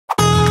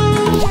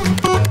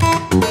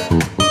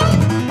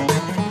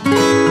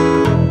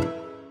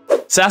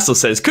Sassler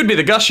says, could be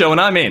the Gus Show, and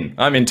I'm in.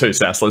 I'm in too,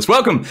 Sasslers.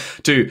 Welcome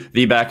to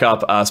The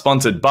Backup,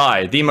 sponsored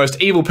by the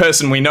most evil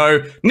person we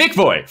know, Nick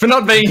Voy, for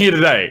not being here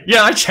today.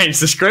 Yeah, I changed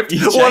the script.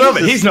 What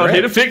of it? He's not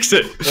here to fix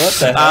it. What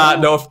the hell?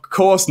 No, of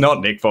course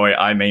not Nick Voy.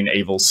 I mean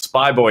Evil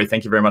Spy Boy.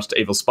 Thank you very much to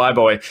Evil Spy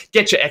Boy.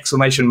 Get your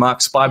exclamation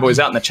mark Spy Boys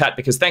out in the chat,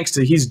 because thanks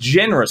to his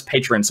generous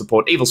Patreon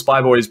support, Evil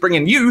Spy Boy is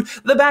bringing you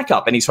The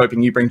Backup, and he's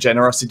hoping you bring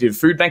generosity to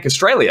Food Bank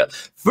Australia.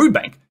 Food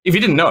Bank, if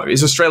you didn't know,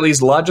 is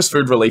Australia's largest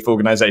food relief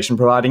organisation,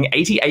 providing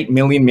 88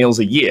 million meals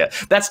a year.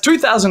 That's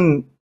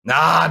 2,000...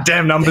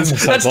 damn numbers.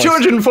 That's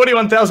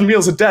 241,000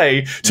 meals a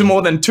day to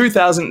more than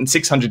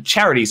 2,600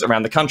 charities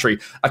around the country,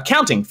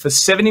 accounting for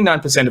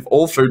 79% of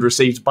all food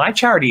received by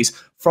charities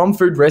from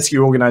food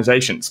rescue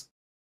organisations.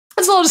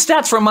 That's a lot of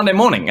stats for a Monday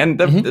morning, and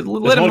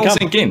let them all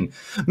sink in.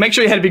 Make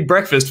sure you had a big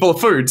breakfast full of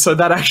food so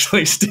that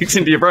actually sticks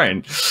into your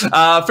brain.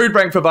 Food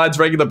Bank provides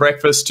regular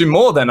breakfast to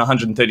more than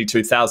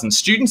 132,000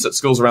 students at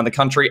schools around the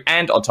country,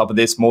 and on top of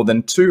this, more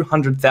than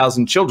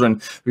 200,000 children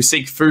who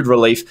seek food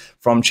relief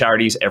from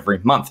charities every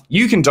month.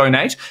 You can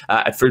donate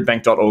at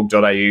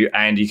foodbank.org.au,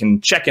 and you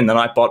can check in the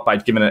Nightbot by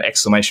giving an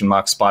exclamation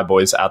mark Spy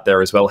Boys out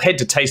there as well. Head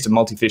to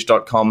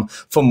tasteofmultifish.com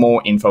for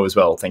more info as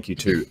well. Thank you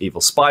to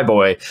Evil Spy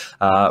Boy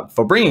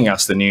for bringing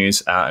us the news.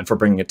 And for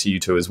bringing it to you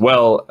too as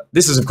well.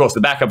 This is, of course,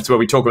 The Backup. It's where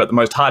we talk about the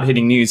most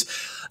hard-hitting news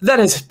that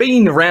has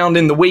been around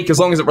in the week as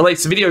long as it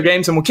relates to video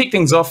games. And we'll kick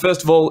things off,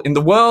 first of all, in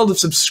the world of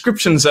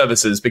subscription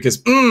services,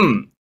 because,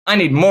 I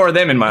need more of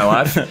them in my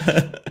life.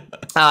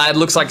 It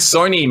looks like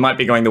Sony might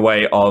be going the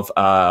way of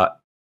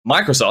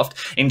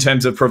Microsoft in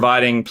terms of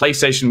providing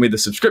PlayStation with a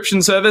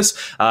subscription service.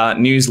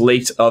 News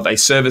leaked of a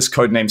service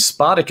codenamed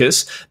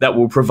Spartacus that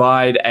will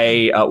provide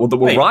a, that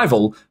will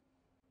rival...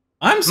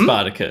 I'm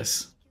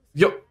Spartacus.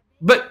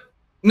 But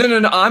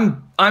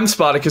no, I'm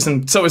Spartacus,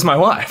 and so is my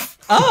wife.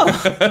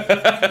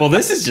 Oh, well,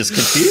 this is just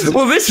confusing.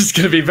 Well, this is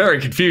going to be very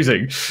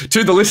confusing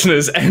to the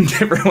listeners and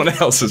everyone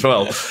else as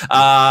well.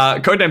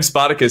 Codename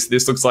Spartacus,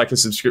 this looks like a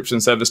subscription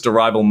service to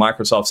rival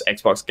Microsoft's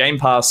Xbox Game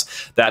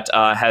Pass that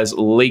has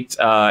leaked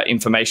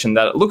information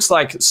that it looks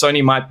like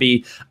Sony might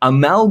be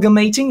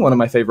amalgamating, one of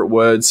my favorite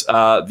words,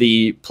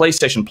 the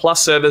PlayStation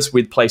Plus service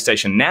with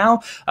PlayStation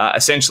Now,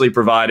 essentially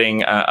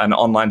providing an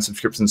online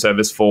subscription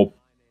service for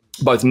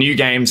both new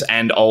games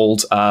and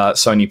old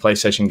Sony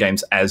PlayStation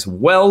games as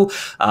well.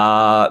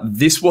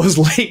 This was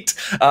leaked.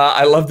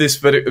 I love this,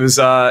 but it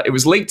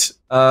was leaked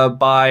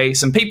by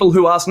some people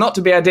who asked not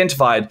to be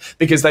identified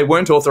because they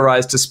weren't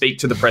authorized to speak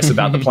to the press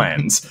about the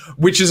plans,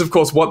 which is, of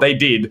course, what they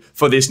did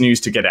for this news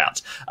to get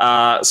out.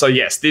 So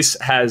yes, this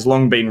has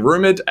long been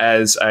rumored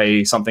as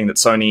something that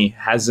Sony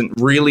hasn't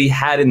really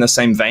had in the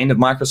same vein of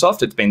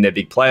Microsoft. It's been their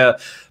big player.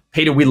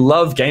 Peter, we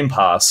love Game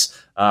Pass.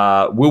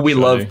 Will we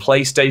love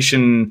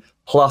PlayStation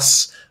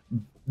Plus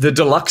the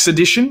deluxe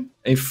edition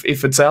if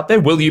it's out there?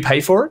 Will you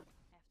pay for it?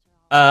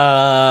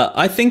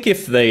 I think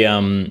if they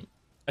I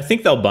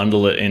think they'll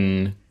bundle it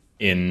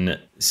in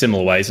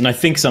similar ways, and I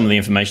think some of the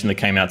information that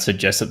came out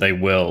suggests that they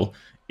will,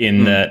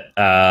 in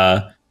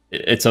that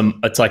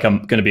it's like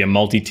going to be a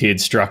multi-tiered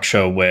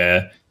structure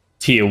where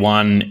tier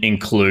 1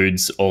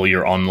 includes all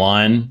your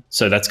online,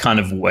 so that's kind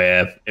of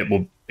where it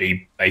will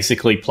be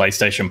basically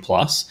PlayStation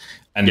Plus.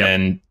 And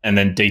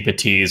then deeper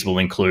tiers will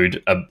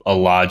include a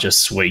larger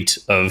suite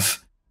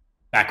of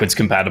backwards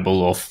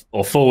compatible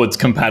or forwards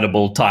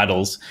compatible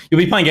titles.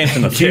 You'll be playing games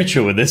from the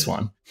future with this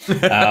one.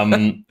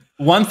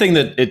 One thing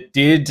that it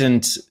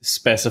didn't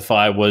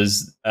specify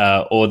was,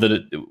 or that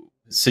it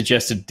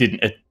suggested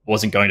it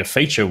wasn't going to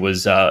feature,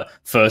 was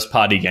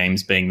first-party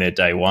games being their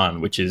day one,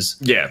 which is,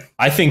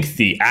 I think,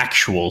 the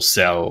actual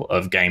sell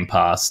of Game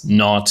Pass,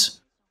 not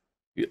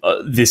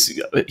this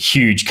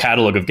huge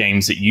catalog of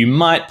games that you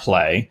might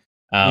play.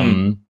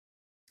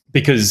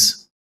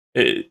 Because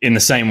in the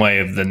same way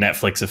of the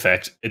Netflix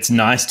effect, it's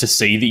nice to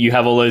see that you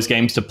have all those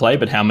games to play,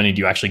 but how many do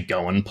you actually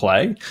go and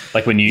play?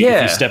 Like when you,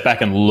 if you step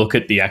back and look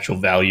at the actual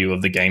value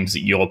of the games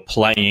that you're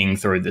playing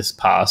through this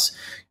pass,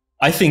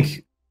 I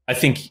think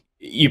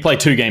you play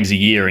 2 games a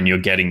year and you're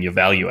getting your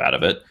value out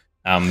of it.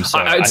 So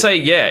I'd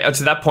say,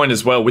 to that point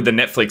as well, with the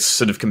Netflix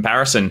sort of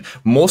comparison,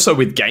 more so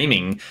with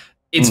gaming,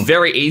 it's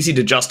very easy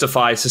to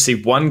justify to see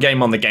one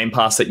game on the Game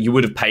Pass that you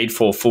would have paid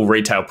for full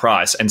retail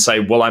price and say,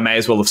 well, I may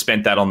as well have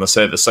spent that on the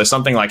service. So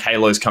something like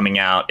Halo's coming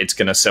out, it's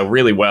going to sell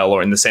really well,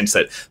 or in the sense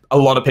that a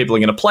lot of people are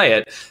going to play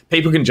it.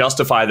 People can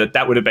justify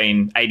that would have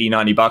been $80,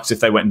 $90 if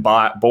they went and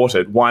bought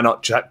it. Why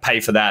not pay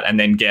for that and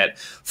then get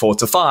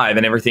Forza 5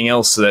 and everything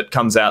else that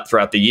comes out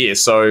throughout the year?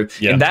 So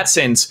in that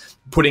sense,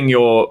 putting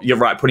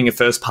putting a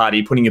first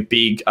party, putting a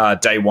big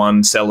day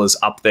one sellers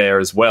up there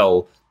as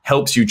well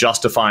helps you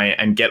justify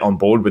and get on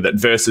board with it,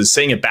 versus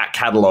seeing a back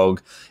catalog,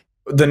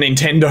 the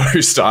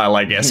Nintendo style,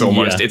 I guess,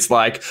 almost. It's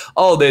like,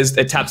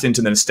 it taps into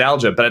the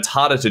nostalgia, but it's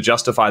harder to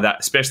justify that,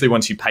 especially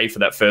once you pay for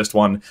that first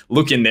one,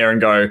 look in there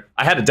and go,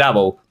 I had a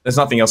dabble, there's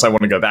nothing else I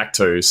want to go back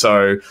to.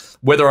 So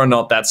whether or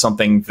not that's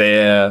something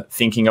they're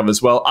thinking of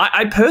as well,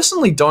 I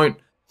personally don't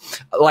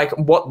like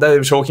what they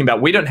were talking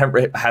about, we don't have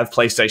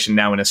PlayStation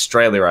Now in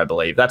Australia, I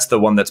believe. That's the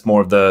one that's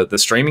more of the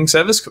streaming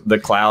service, the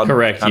cloud.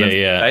 Correct. Kind of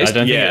Yeah. I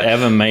don't think it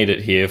ever made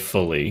it here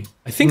fully.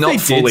 I think Not they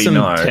fully, did some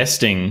no.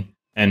 testing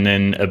and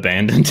then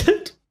abandoned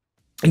it.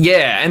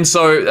 Yeah, and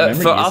so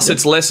for us,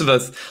 it's less of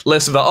a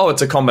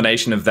it's a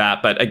combination of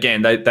that. But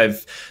again,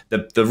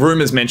 the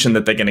rumors mentioned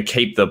that they're going to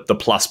keep the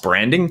plus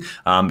branding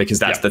because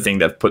that's the thing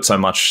that put so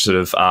much sort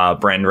of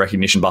brand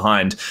recognition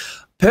behind.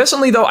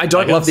 Personally, though, I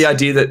don't love the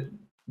idea that.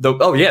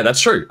 Oh yeah,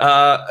 that's true.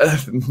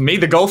 Me,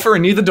 the golfer,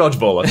 and you, the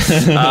dodgeballer.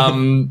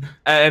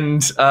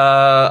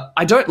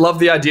 I don't love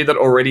the idea that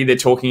already they're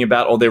talking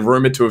about, or they're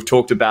rumored to have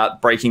talked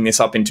about, breaking this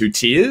up into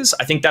tiers.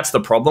 I think that's the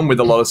problem with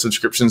a lot of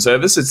subscription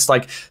service. It's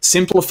like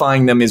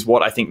simplifying them is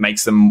what I think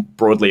makes them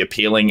broadly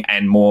appealing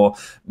and more.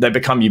 They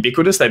become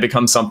ubiquitous. They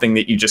become something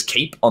that you just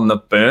keep on the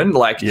burn.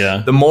 Like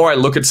the more I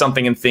look at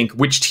something and think,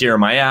 which tier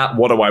am I at?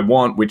 What do I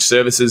want? Which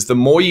services? The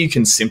more you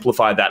can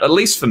simplify that. At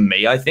least for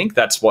me, I think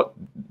that's what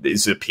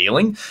is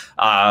appealing.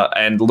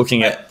 And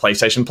looking at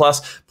PlayStation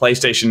Plus,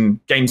 PlayStation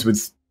games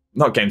with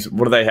not games.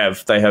 What do they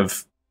have?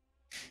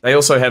 They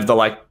also have the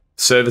like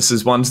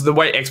services ones. The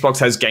way Xbox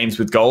has games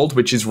with gold,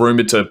 which is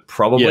rumored to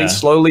probably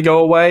slowly go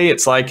away.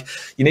 It's like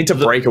you need to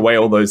break away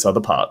all those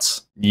other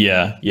parts.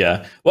 Yeah.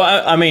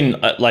 Well, I mean,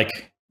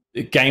 like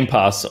Game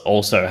Pass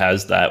also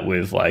has that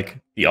with like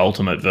the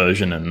ultimate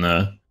version and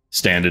the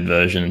standard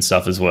version and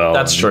stuff as well.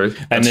 That's true.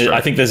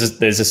 I think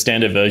there's a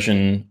standard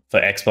version for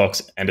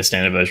Xbox and a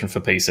standard version for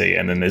PC,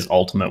 and then there's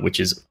Ultimate, which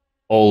is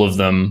all of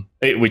them,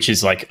 which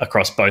is like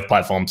across both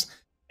platforms,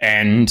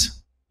 and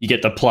you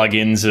get the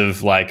plugins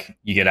of like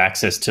you get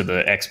access to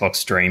the Xbox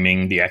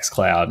streaming, the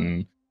xCloud,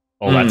 and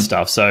all that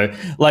stuff. So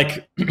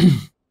like.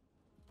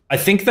 I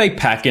think they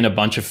pack in a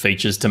bunch of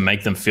features to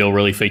make them feel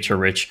really feature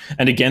rich.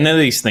 And again, they're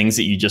these things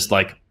that you just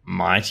like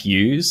might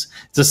use.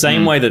 It's the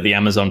same way that the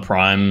Amazon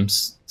Prime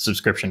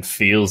subscription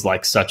feels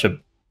like such a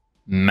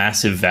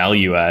massive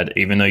value add,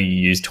 even though you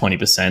use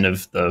 20%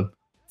 of the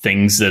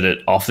things that it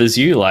offers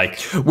you. Like,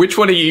 which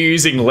one are you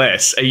using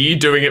less? Are you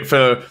doing it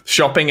for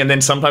shopping and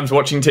then sometimes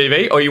watching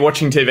TV, or are you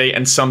watching TV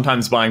and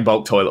sometimes buying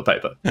bulk toilet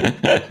paper?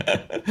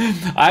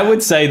 I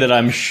would say that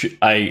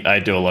I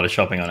do a lot of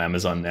shopping on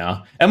Amazon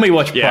now, and we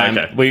watch Prime.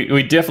 Okay.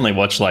 We definitely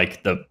watch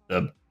like the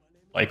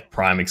like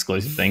Prime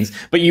exclusive things,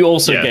 but you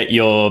also get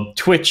your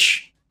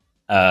Twitch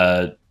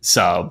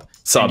sub.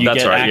 And you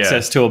get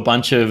access to a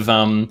bunch of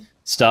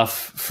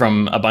stuff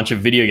from a bunch of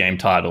video game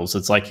titles.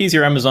 It's like, here's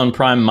your Amazon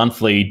Prime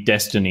monthly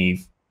Destiny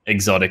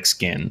exotic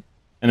skin,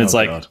 and it's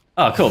oh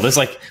cool. There's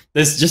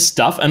just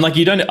stuff, and like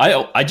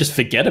I just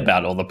forget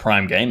about all the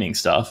Prime gaming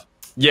stuff.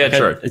 Yeah, like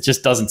true. It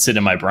just doesn't sit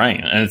in my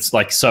brain, and it's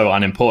like so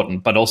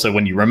unimportant. But also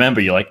when you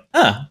remember, you're like,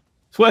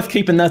 it's worth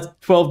keeping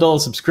that $12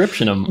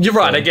 subscription. You're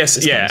right, I guess,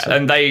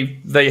 and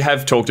they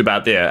have talked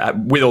about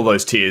with all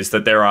those tiers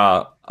that there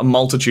are a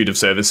multitude of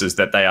services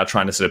that they are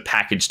trying to sort of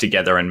package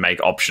together and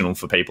make optional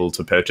for people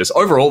to purchase.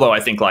 Overall, though, I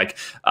think like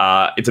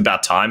it's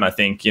about time. I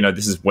think,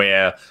 this is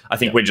where I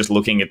think we're just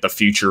looking at the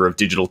future of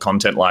digital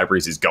content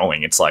libraries is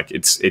going. It's like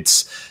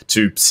it's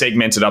to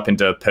segment it up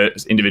into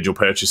individual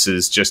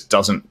purchases just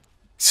doesn't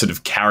sort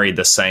of carry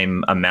the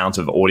same amount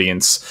of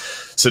audience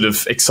sort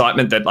of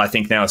excitement that I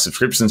think now a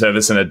subscription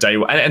service and and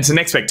it's an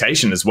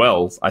expectation as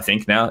well. I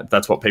think now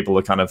that's what people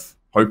are kind of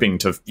hoping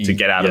to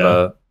get out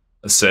of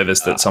a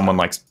service that someone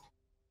likes.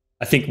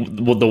 I think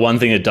the one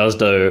thing it does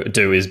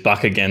do is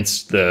buck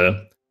against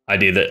the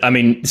idea that, I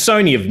mean,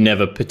 Sony have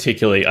never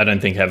particularly, I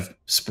don't think, have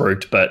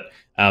spruiked, but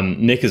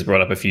Nick has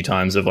brought up a few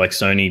times of like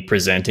Sony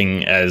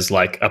presenting as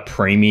like a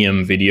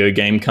premium video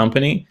game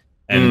company,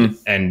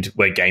 and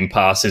where Game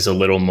Pass is a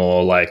little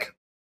more like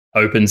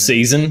open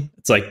season.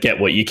 It's like get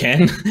what you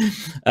can,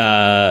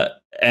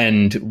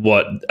 and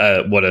what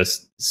a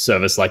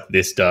service like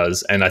this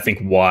does, and I think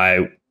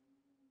why.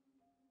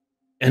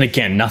 And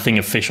again, nothing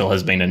official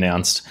has been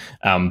announced,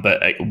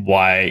 but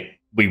why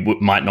we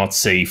might not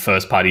see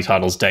first-party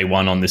titles day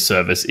one on this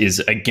service is,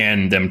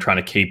 again, them trying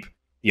to keep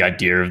the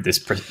idea of this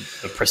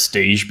the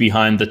prestige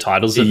behind the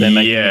titles that they're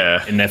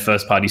making in their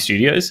first-party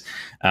studios,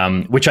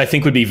 which I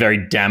think would be very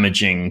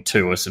damaging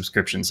to a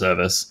subscription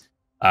service.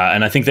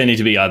 And I think they need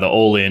to be either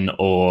all in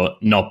or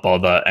not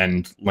bother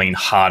and lean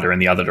harder in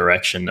the other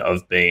direction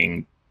of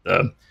being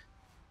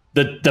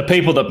the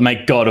people that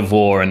make God of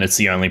War, and it's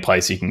the only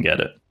place you can get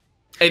it.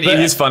 It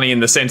is funny in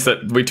the sense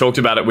that we talked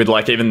about it with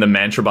like even the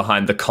mantra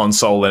behind the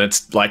console and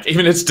it's like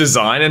even its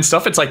design and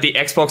stuff. It's like the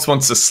Xbox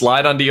wants to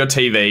slide under your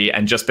TV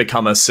and just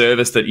become a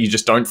service that you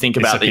just don't think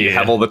about that you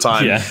have all the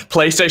time. Yeah.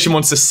 PlayStation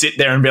wants to sit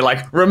there and be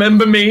like,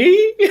 remember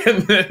me?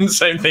 And then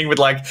same thing with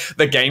like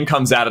the game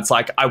comes out. It's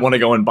like, I want to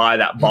go and buy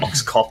that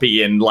box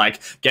copy and like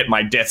get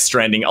my Death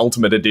Stranding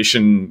Ultimate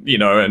Edition,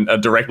 and a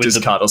director's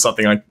cut or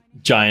something like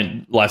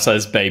giant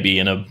life-size baby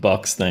in a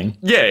box thing.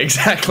 Yeah,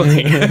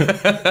 exactly.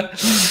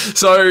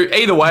 So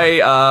either way,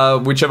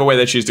 whichever way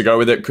they choose to go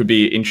with it could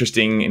be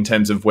interesting in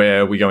terms of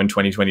where we go in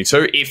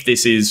 2022. If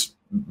this is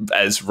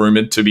as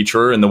rumored to be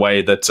true in the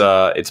way that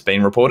it's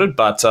been reported,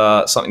 but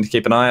something to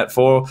keep an eye out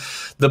for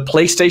the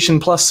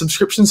PlayStation Plus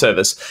subscription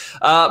service.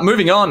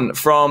 Moving on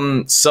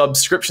from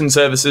subscription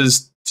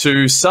services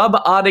to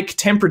subarctic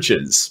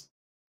temperatures.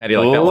 How do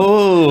you like that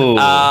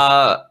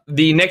one?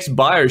 The next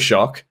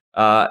Bioshock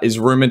is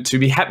rumored to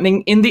be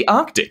happening in the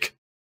Arctic.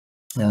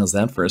 How's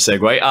that for a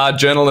segue?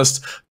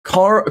 Journalist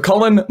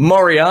Colin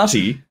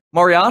Moriarty.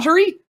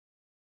 Moriarty?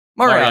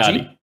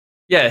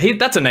 Yeah,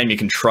 that's a name you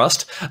can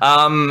trust.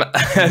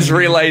 Has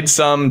relayed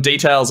some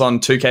details on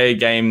 2K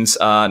Games'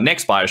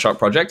 next Bioshock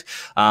project,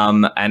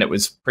 and it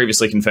was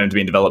previously confirmed to be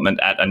in development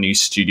at a new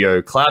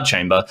studio, Cloud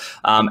Chamber.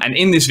 And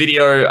in this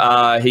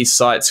video, he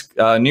cites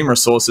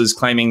numerous sources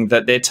claiming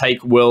that their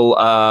take on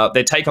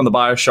the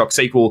Bioshock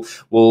sequel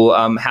will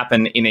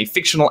happen in a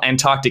fictional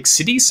Antarctic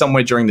city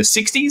somewhere during the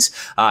 60s.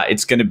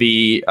 It's going to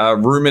be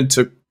rumored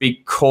to be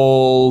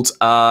called.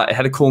 It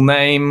had a cool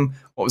name.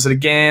 What was it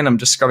again? I'm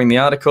just scrubbing the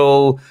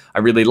article. I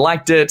really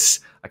liked it.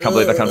 I can't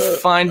believe I can't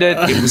find it.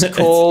 It was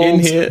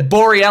called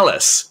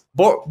Borealis.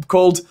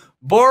 Called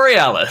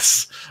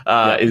Borealis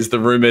is the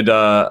rumored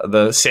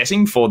the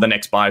setting for the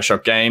next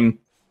Bioshock game,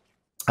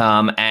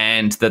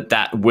 and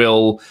that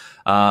will,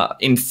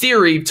 in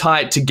theory,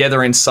 tie it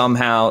together in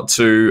somehow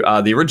to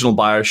the original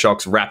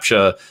Bioshock's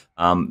Rapture.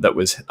 That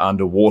was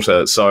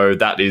underwater. So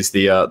that is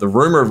the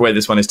rumor of where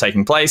this one is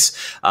taking place.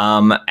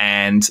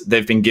 And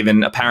they've been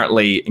given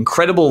apparently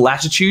incredible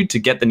latitude to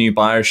get the new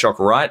Bioshock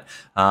right.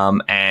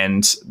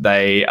 And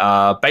they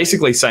are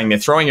basically saying they're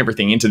throwing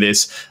everything into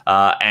this.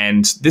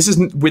 And this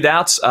isn't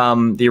without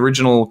the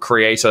original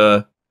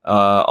creator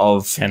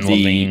of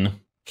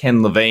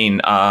Ken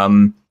Levine,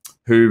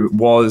 who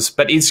was,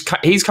 but he's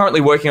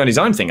currently working on his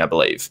own thing, I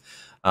believe.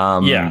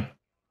 Yeah.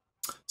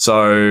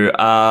 So,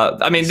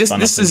 I mean, this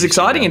is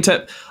exciting.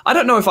 I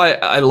don't know if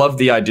I love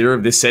the idea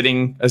of this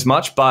setting as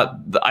much, but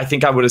I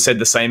think I would have said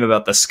the same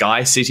about the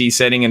Sky City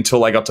setting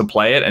until I got to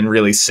play it and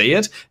really see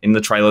it in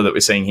the trailer that we're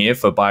seeing here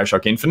for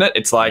Bioshock Infinite.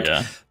 It's like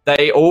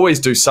they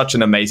always do such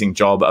an amazing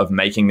job of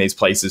making these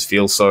places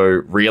feel so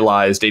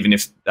realized, even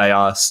if they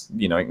are,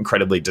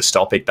 incredibly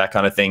dystopic, that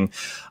kind of thing.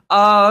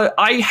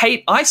 I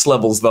hate ice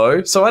levels,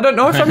 though, so I don't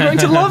know if I'm going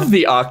to love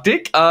the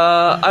Arctic.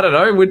 I don't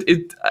know.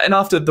 And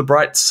after the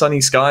bright,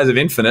 sunny skies of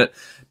Infinite,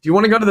 do you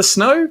want to go to the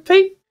snow,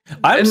 Pete?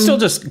 I'm still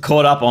just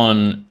caught up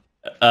on,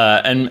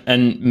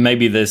 and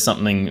maybe there's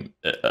something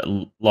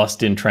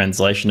lost in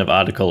translation of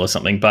article or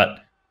something, but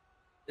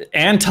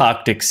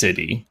Antarctic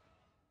City,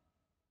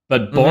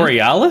 but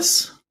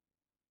Borealis?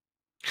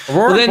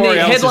 Well, then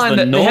Borealis the headline,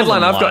 is the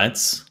headline I've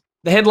Lights. got,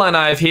 the headline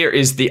I have here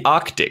is the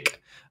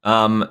Arctic.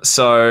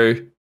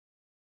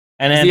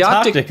 And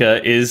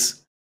Antarctica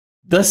is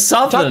the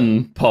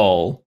southern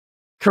pole.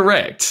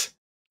 Correct.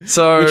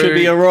 So which would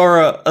be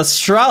Aurora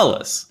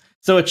Australis.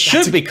 So it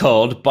should be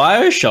called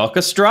Bioshock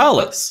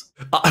Australis.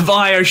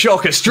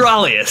 Bioshock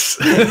Australis.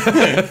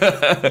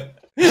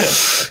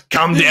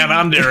 Come down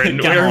under and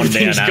where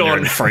everything's gone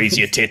and freeze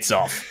your tits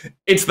off.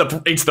 It's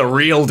the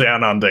real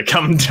down under.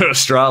 Come to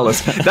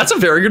Australis. That's a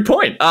very good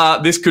point.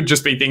 This could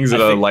just be things that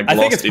are like lost in translation.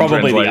 I think it's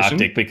probably the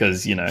Arctic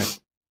because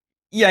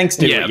Yanks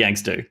do what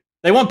Yanks do.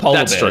 They want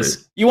polar bears. True.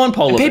 You want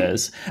polar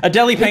bears.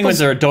 Adelie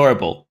penguins are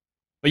adorable,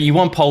 but you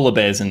want polar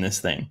bears in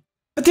this thing.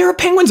 But there are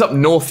penguins up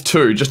north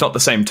too, just not the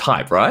same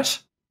type, right?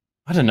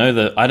 I don't know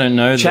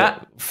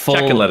the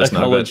full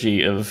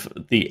ecology of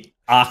the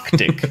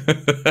Arctic.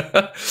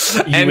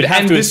 You would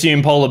have to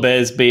assume polar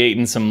bears be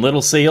eating some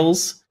little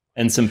seals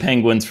and some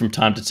penguins from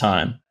time to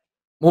time.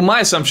 Well,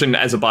 my assumption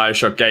as a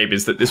Bioshock game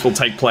is that this will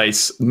take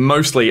place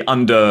mostly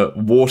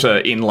underwater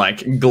in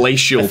like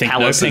glacial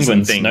palaces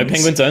and things. No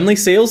penguins, only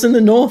seals in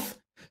the north.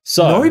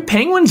 So no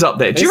penguins up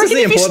there. Do you reckon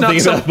the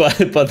important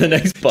thing about the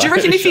next Bioshock? Do you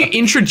reckon if you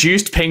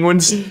introduced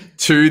penguins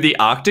to the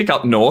Arctic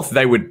up north,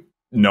 they would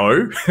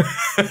know?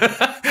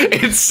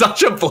 It's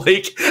such a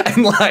bleak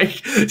and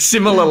like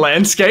similar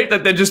landscape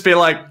that they'd just be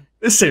like,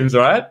 this seems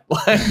right.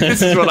 Like,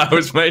 this is what I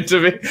was made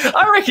to be.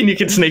 I reckon you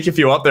could sneak a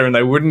few up there and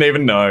they wouldn't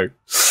even know.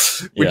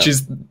 Which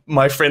is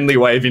my friendly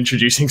way of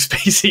introducing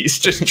species,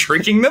 just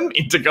tricking them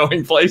into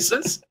going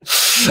places.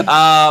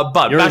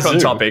 But you're back on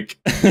topic.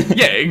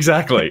 Yeah,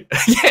 exactly.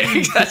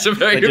 Yeah, that's a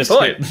very good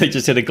point. They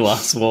just hit a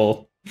glass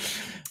wall.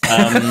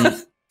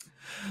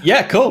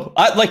 Yeah, cool.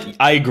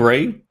 I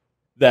agree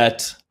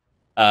that.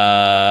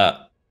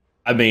 I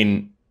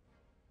mean.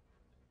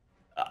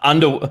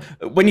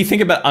 When you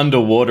think about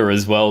underwater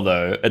as well,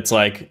 though, it's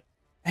like,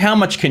 how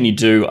much can you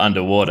do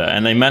underwater?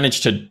 And they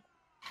managed to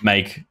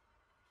make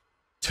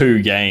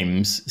 2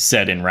 games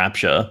set in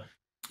Rapture.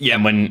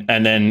 Yeah.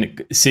 And then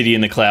City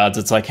in the Clouds,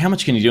 it's like, how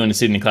much can you do in a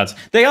City in the Clouds?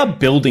 They are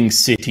building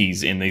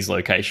cities in these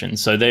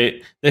locations. So they're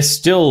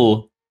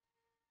still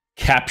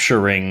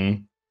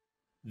capturing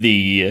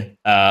the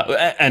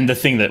and the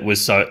thing that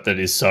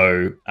is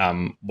so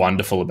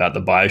wonderful about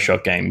the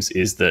Bioshock games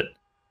is that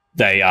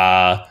they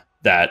are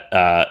that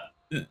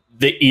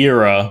the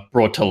era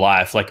brought to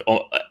life, like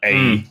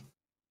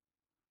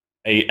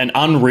an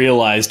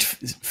unrealized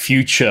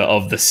future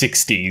of the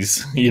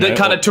 60s. That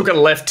kind of took a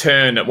left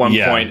turn at one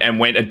point and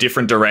went a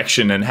different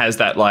direction, and has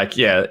that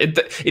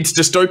it's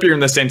dystopia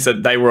in the sense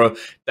that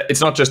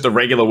it's not just the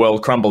regular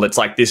world crumbled, it's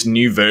like this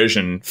new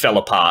version fell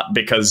apart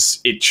because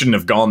it shouldn't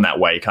have gone that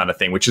way kind of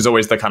thing, which is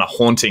always the kind of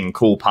haunting,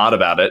 cool part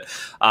about it.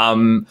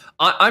 I'm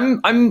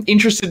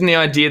interested in the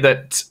idea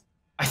that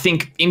I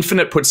think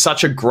Infinite put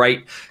such a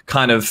great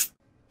kind of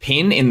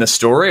pin in the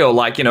story, or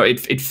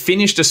it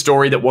finished a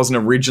story that wasn't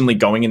originally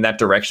going in that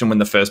direction when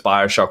the first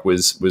Bioshock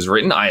was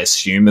written. I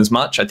assume as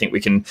much. I think we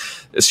can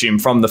assume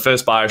from the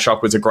first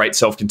Bioshock was a great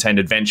self-contained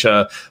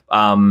adventure,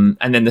 and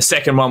then the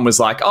second one was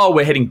like, oh,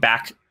 we're heading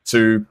back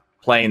to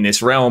play in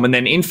this realm, and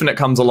then Infinite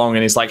comes along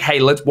and is like, hey,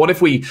 what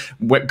if we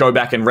go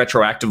back and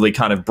retroactively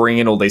kind of bring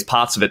in all these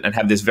parts of it and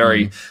have this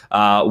very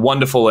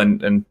wonderful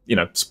and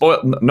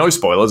no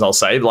spoilers, I'll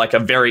say, like a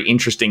very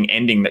interesting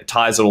ending that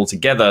ties it all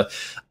together.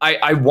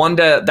 I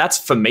wonder, that's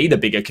for me the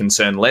bigger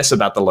concern, less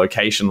about the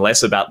location,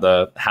 less about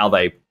how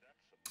they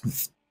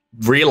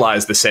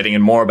realize the setting,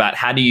 and more about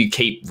how do you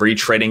keep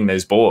retreading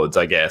those boards,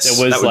 I guess.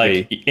 It was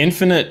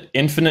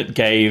Infinite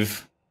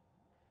gave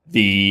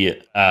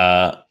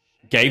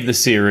the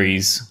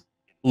series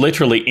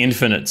literally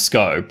infinite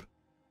scope,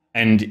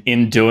 and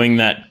in doing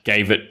that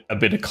gave it a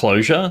bit of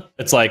closure.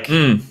 It's like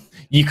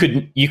you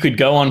could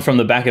go on from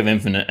the back of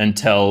Infinite and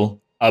tell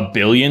 1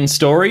 billion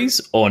stories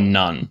or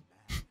none.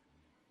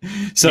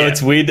 So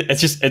it's weird.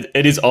 It's just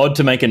it is odd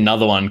to make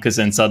another one, because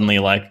then suddenly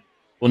well,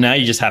 now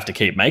you just have to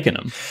keep making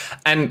them.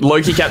 And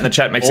Loki Cat in the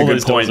chat makes a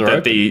good point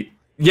that the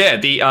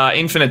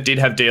Infinite did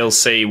have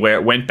DLC where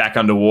it went back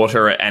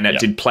underwater, and it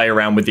did play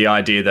around with the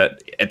idea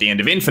that at the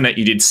end of Infinite,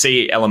 you did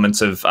see elements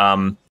of,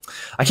 I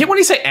keep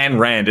wanting to say Ayn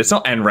Rand. It's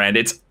not Ayn Rand.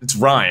 It's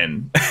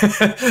Ryan,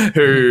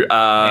 who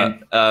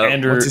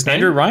what's his name?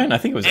 Andrew Ryan. I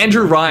think it was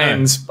Andrew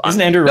Ryan's. No.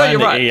 Isn't Andrew Ryan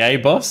the EA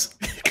boss?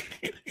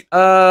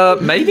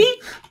 Maybe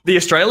the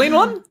Australian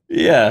one.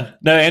 Yeah.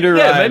 No, Andrew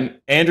Ryan. Maybe.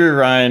 Andrew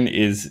Ryan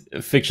is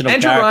a fictional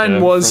character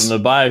from the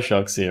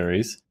Bioshock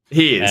series.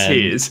 He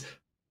is.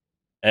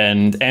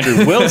 And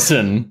Andrew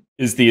Wilson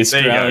is the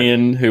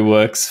Australian who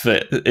is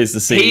the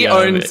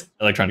CEO of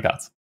Electronic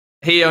Arts.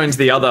 He owns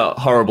the other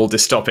horrible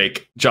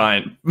dystopic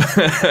giant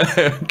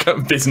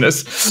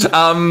business.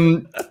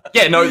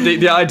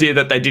 The idea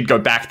that they did go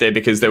back there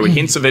because there were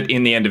hints of it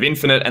in the end of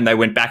Infinite, and they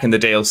went back in the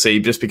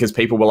DLC just because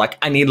people were like,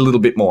 I need a little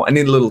bit more. I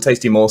need a little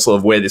tasty morsel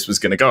of where this was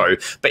going to go.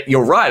 But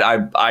you're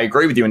right. I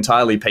agree with you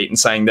entirely, Pete, in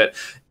saying that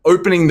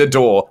opening the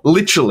door,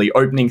 literally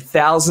opening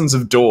thousands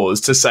of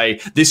doors to say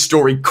this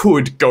story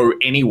could go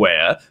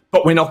anywhere,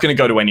 but we're not going to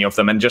go to any of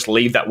them, and just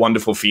leave that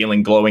wonderful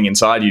feeling glowing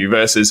inside you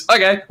versus,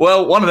 okay,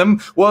 well, one of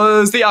them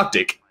was the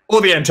Arctic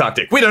or the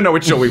Antarctic. We don't know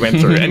which door we went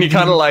through. And you're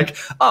kind of like,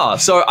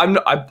 so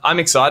I'm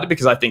excited,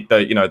 because I think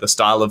the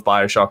style of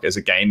Bioshock as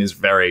a game is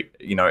very,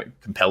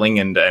 compelling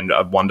and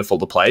wonderful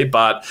to play.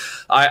 But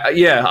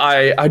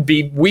I'd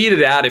be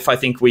weirded out if I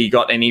think we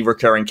got any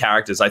recurring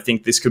characters. I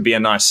think this could be a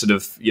nice sort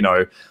of,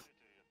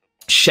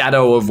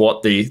 shadow of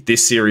what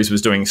this series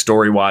was doing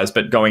story-wise,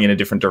 but going in a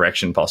different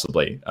direction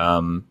possibly.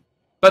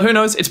 But who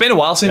knows? It's been a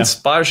while since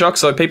Bioshock,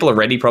 so people are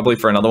ready probably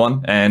for another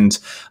one, and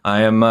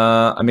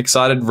I'm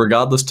excited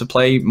regardless to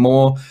play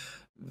more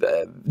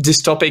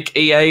dystopic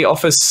EA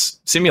Office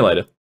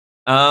Simulator.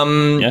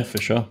 For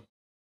sure.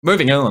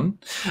 Moving on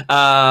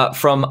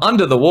from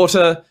Under the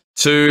Water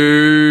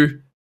to...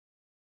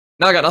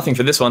 No, I got nothing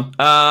for this one.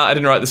 I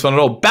didn't write this one at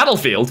all.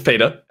 Battlefield,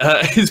 Peter,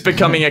 is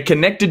becoming a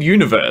connected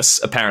universe,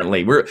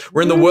 apparently. We're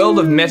in the world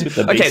of meta...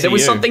 Okay, there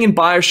was something in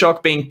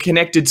Bioshock being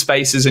connected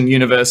spaces and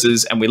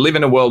universes, and we live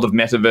in a world of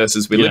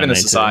metaverses. We live in a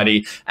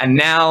society. And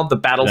now the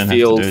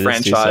Battlefield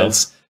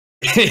franchise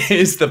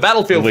is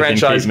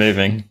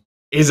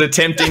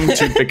attempting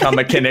to become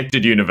a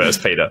connected universe,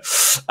 Peter.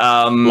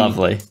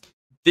 Lovely.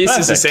 This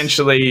is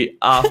essentially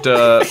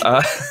after...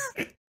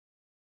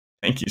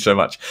 Thank you so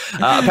much.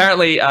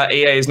 Apparently,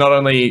 EA is not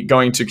only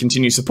going to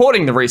continue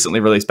supporting the recently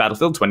released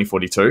Battlefield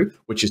 2042,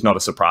 which is not a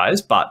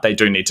surprise, but they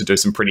do need to do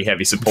some pretty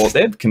heavy support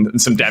there,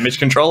 some damage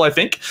control, I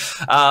think.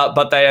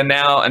 But they are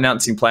now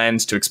announcing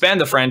plans to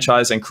expand the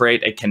franchise and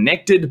create a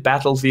connected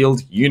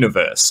Battlefield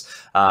universe.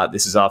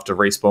 This is after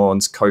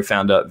Respawn's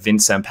co-founder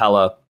Vince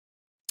Zampella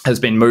has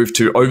been moved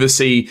to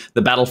oversee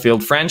the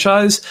Battlefield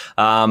franchise.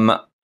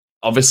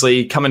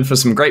 Obviously, coming for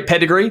some great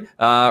pedigree.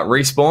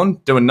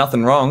 Respawn, doing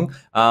nothing wrong.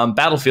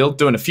 Battlefield,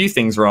 doing a few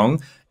things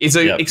wrong. Is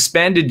an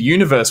expanded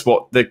universe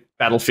what the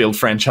Battlefield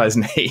franchise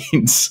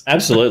needs?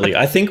 Absolutely.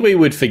 I think we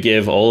would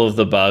forgive all of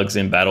the bugs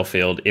in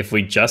Battlefield if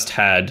we just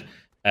had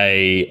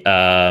an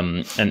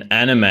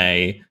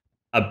anime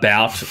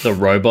about the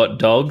robot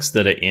dogs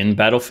that are in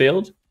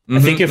Battlefield.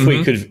 I think if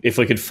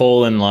we could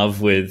fall in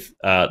love with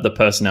the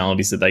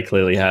personalities that they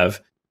clearly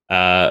have,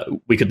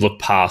 we could look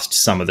past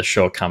some of the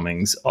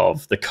shortcomings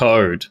of the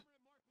code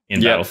in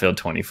Battlefield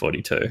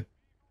 2042.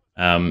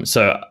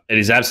 So it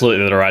is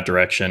absolutely the right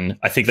direction.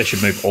 I think they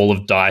should move all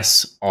of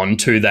DICE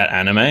onto that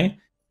anime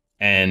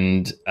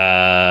and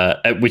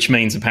which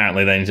means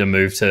apparently they need to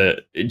move to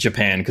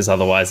Japan because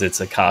otherwise it's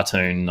a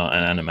cartoon, not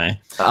an anime.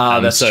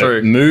 That's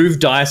true. Move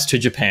DICE to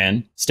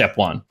Japan. Step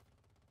 1.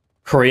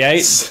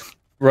 Create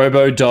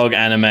Robo Dog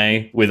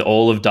anime with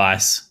all of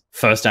DICE.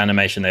 First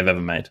animation they've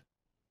ever made.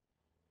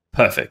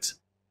 Perfect.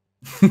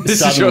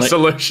 This is your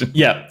solution.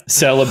 Yeah.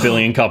 Sell 1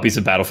 billion copies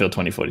of Battlefield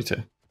 2042.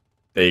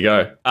 There you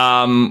go.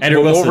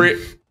 Andrew Wilson,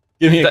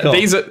 give me a call.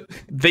 These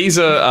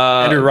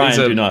are Andrew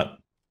Ryan, do not.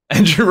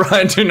 Andrew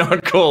Ryan, do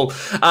not call.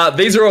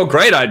 These are all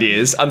great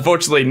ideas.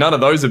 Unfortunately, none of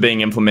those are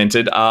being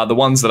implemented. The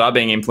ones that are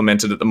being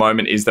implemented at the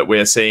moment is that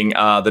we're seeing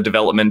the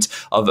development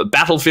of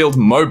Battlefield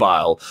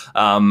Mobile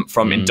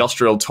from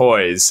Industrial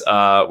Toys,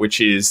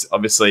 which is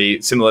obviously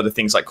similar to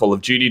things like Call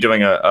of Duty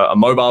doing a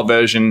mobile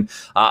version.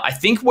 I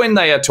think when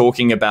they are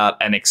talking about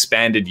an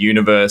expanded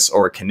universe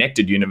or a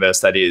connected universe,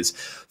 that is,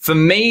 for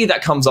me,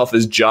 that comes off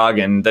as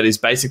jargon that is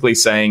basically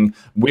saying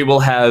we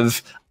will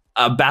have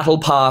a battle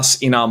pass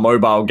in our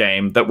mobile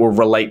game that will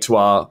relate to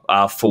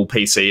our full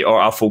PC or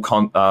our full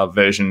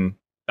version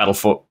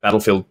Battlefield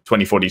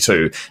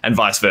 2042 and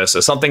vice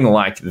versa, something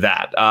like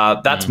that.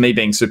 That's me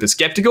being super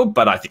skeptical,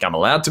 but I think I'm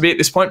allowed to be at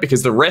this point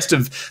because the rest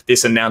of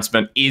this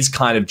announcement is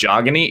kind of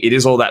jargony. It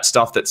is all that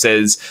stuff that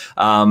says,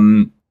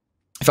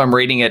 if I'm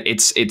reading it,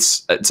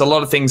 it's a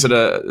lot of things that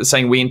are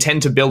saying we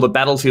intend to build a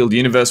Battlefield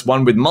universe,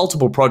 one with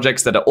multiple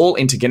projects that are all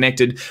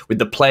interconnected with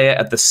the player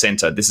at the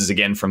center. This is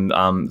again from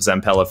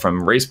Zampella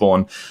from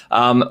Respawn,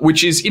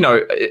 which is,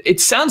 it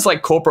sounds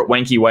like corporate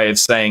wanky way of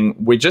saying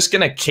we're just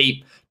going to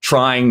keep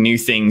trying new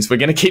things. We're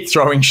going to keep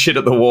throwing shit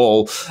at the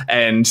wall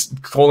and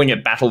calling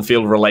it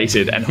Battlefield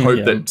related and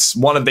hope that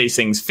one of these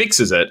things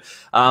fixes it.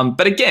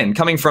 But again,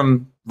 coming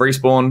from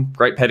Respawn,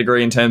 great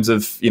pedigree in terms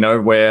of,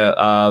 where,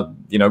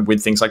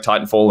 with things like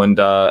Titanfall and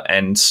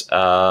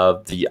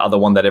the other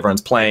one that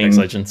everyone's playing.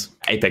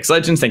 Apex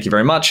Legends, thank you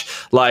very much.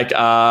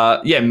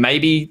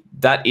 Maybe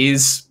that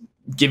is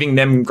giving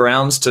them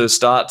grounds to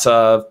start,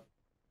 to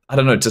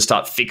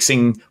start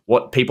fixing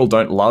what people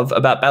don't love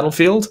about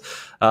Battlefield.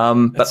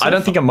 But I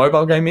don't think a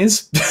mobile game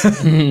is.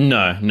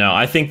 No.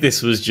 I think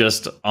this was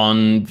just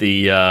on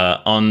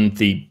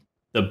the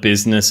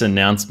business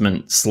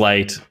announcement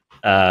slate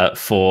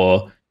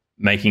for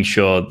making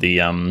sure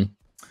the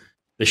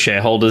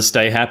shareholders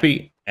stay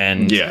happy,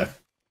 and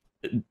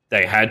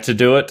they had to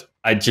do it.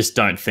 I just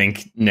don't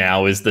think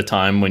now is the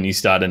time when you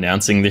start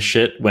announcing this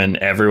shit when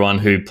everyone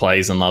who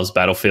plays and loves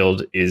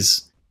Battlefield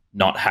is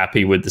not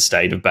happy with the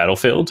state of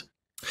Battlefield.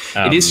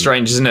 It is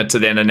strange, isn't it, to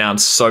then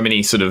announce so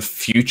many sort of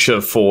future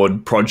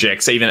forward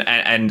projects, even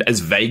and as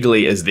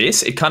vaguely as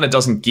this. It kind of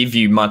doesn't give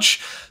you much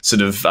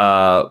sort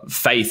of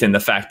faith in the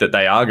fact that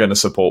they are going to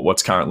support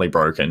what's currently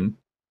broken.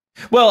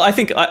 Well, I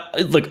think, I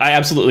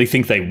absolutely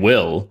think they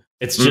will.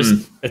 It's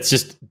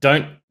just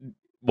don't.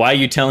 Why are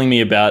you telling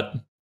me about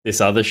this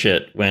other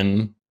shit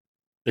when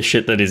the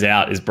shit that is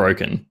out is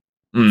broken?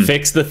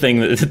 Fix the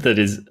thing that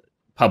is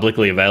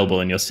publicly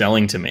available and you're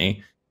selling to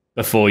me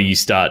before you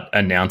start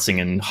announcing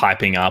and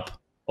hyping up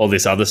all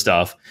this other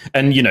stuff.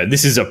 And,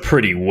 this is a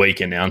pretty weak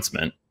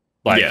announcement.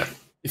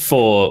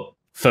 For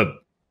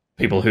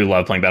people who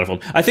love playing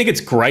Battlefield. I think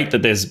it's great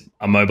that there's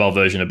a mobile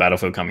version of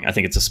Battlefield coming. I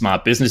think it's a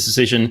smart business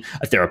decision.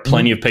 There are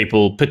plenty of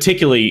people,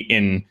 particularly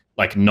in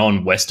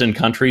non-Western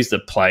countries,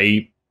 that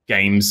play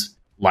games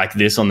like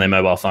this on their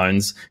mobile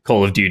phones,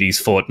 Call of Duty's,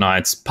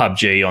 Fortnite's,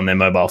 PUBG on their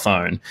mobile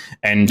phone.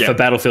 And for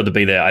Battlefield to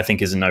be there, I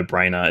think is a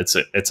no-brainer.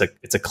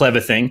 It's a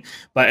clever thing,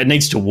 but it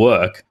needs to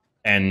work.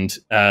 And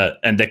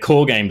their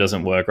core game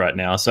doesn't work right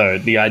now. So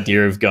the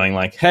idea of going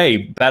hey,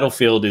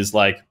 Battlefield is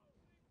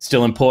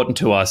still important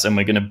to us and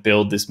we're going to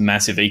build this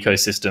massive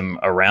ecosystem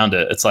around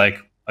it. It's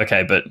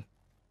okay, but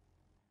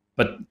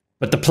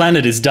the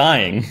planet is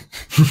dying.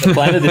 The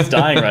planet is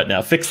dying right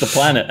now. Fix the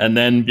planet and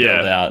then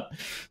build out.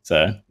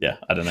 So,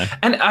 I don't know.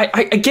 And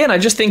I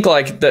just think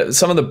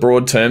some of the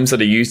broad terms that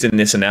are used in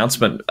this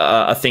announcement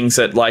are things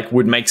that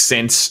would make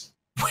sense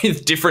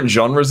with different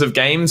genres of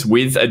games,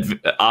 with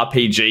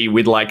RPG,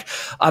 with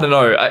I don't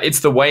know. It's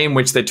the way in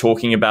which they're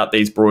talking about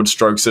these broad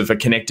strokes of a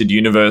connected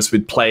universe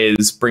with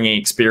players bringing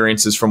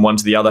experiences from one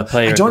to the other.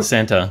 Player at the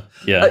center.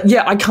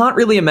 I can't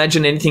really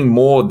imagine anything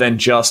more than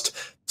just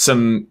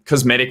some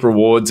cosmetic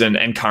rewards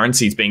and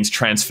currencies being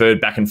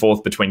transferred back and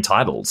forth between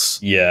titles.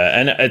 Yeah,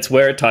 and it's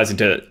where it ties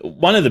into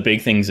one of the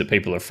big things that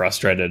people are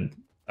frustrated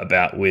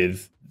about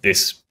with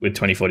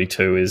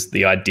 2042 is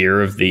the idea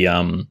of the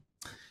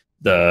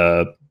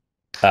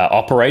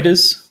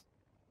operators.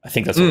 I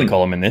think that's what they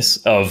call them in this.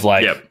 Of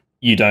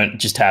you don't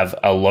just have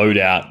a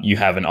loadout, you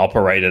have an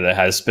operator that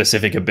has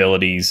specific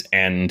abilities,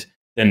 and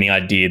then the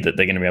idea that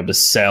they're going to be able to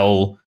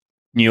sell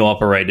new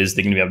operators,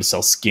 they're going to be able to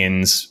sell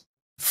skins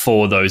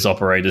for those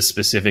operators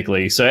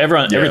specifically. So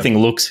everything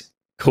looks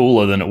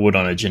cooler than it would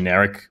on a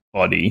generic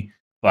body,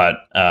 but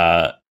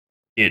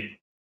it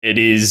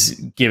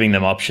is giving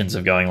them options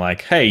of going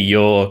hey,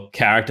 your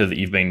character that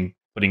you've been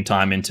putting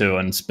time into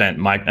and spent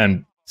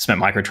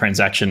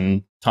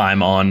microtransaction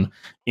time on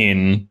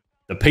in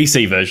the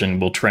PC version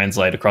will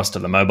translate across to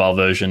the mobile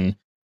version.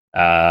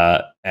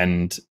 That's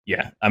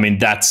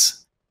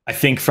I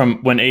think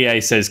from when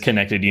EA says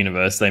connected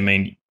universe, they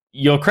mean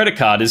your credit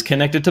card is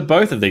connected to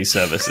both of these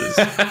services.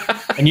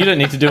 And you don't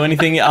need to do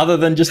anything other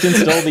than just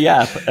install the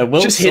app. It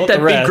will just hit that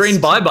big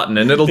green buy button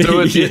and it'll do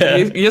it. Yeah.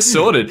 You're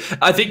sorted.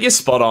 I think you're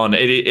spot on.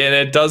 And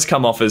it does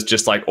come off as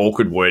just like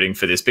awkward wording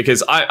for this,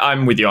 because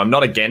I'm with you. I'm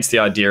not against the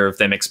idea of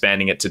them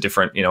expanding it to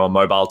different, a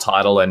mobile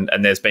title. And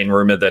there's been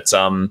rumor that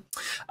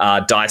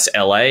DICE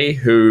LA,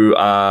 who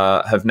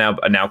are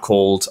now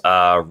called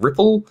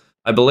Ripple,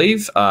 I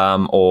believe,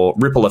 or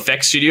Ripple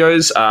Effect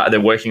Studios. They're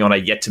working on a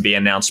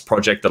yet-to-be-announced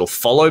project that'll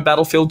follow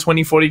Battlefield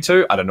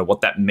 2042. I don't know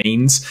what that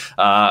means,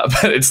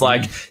 but it's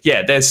like,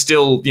 there's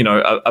still,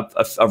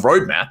 a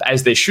roadmap,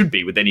 as there should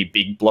be with any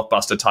big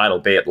blockbuster title,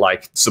 be it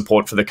like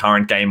support for the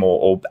current game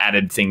or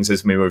added things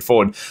as we move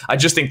forward. I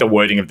just think the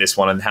wording of this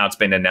one and how it's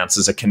been announced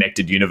as a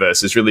connected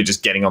universe is really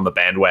just getting on the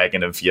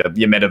bandwagon of your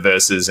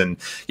metaverses, and,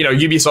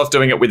 Ubisoft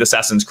doing it with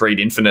Assassin's Creed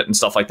Infinite and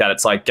stuff like that.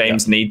 It's like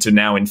games need to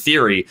now, in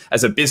theory,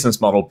 as a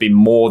business model, be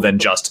more than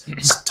just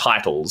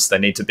titles. They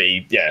need to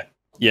be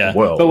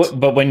world.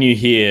 But when you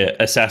hear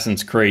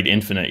Assassin's Creed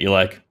Infinite, you're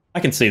like,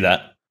 I can see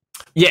that.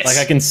 Yes, like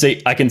I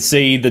can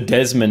see the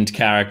Desmond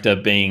character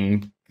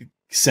being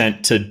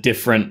sent to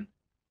different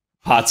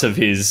parts of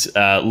his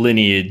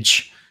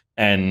lineage,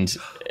 and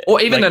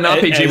or even an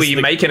RPG where you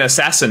make an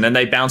assassin and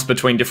they bounce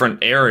between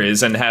different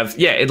areas and have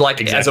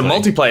as a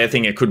multiplayer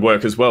thing, it could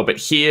work as well. But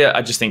here,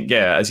 I just think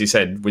as you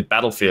said with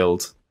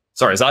Battlefield.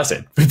 Sorry, as I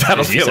said, with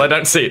Battlefield, I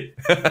don't see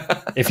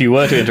it. If you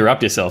were to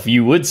interrupt yourself,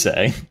 you would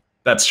say.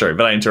 That's true,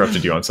 but I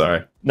interrupted you. I'm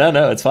sorry.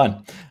 No, it's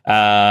fine.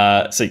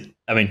 I'm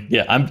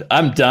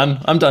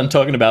done. I'm done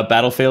talking about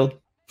Battlefield.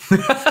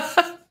 Fair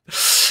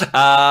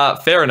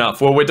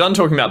enough. Well, we're done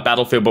talking about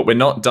Battlefield, but we're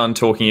not done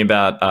talking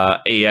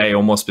about EA,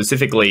 or more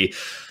specifically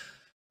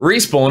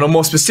Respawn, or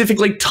more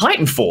specifically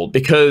Titanfall,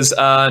 because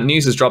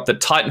news has dropped that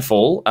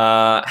Titanfall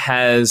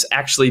has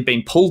actually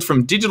been pulled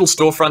from digital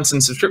storefronts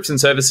and subscription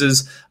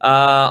services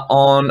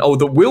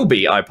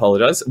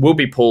will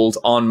be pulled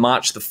on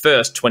March the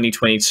 1st,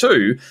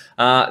 2022,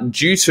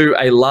 due to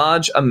a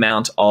large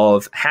amount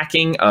of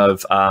hacking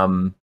of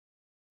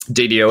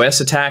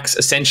DDoS attacks.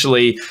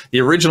 Essentially, the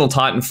original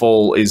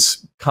Titanfall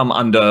is come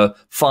under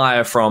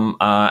fire from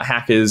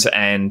hackers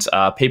and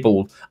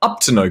people up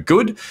to no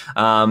good.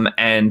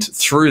 And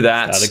through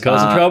that, started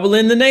causing trouble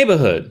in the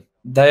neighborhood.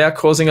 They are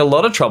causing a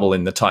lot of trouble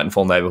in the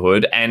Titanfall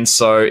neighborhood, and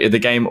so the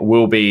game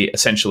will be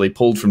essentially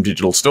pulled from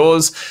digital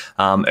stores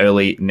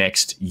early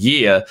next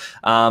year.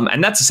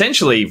 And that's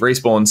essentially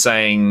Respawn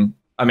saying,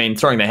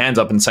 throwing their hands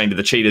up and saying to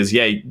the cheaters,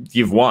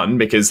 you've won,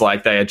 because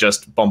they are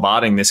just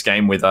bombarding this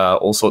game with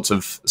all sorts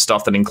of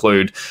stuff that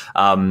include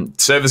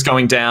servers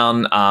going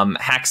down,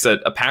 hacks that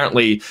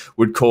apparently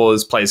would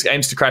cause players'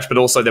 games to crash, but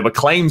also there were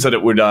claims that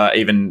it would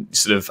even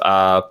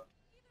that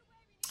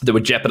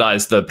would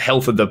jeopardize the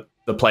health of the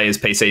players'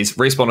 PCs.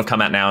 Respawn have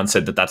come out now and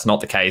said that that's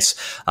not the case,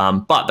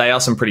 but they are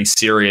some pretty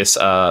serious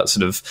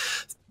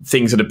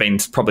things that have been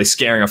probably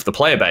scaring off the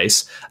player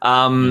base.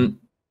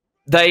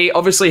 They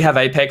obviously have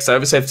Apex. They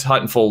obviously have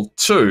Titanfall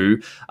 2.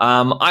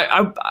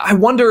 I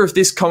wonder if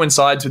this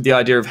coincides with the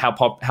idea of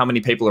how many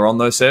people are on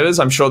those servers.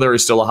 I'm sure there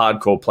is still a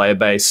hardcore player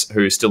base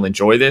who still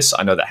enjoy this.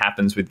 I know that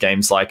happens with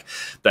games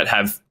that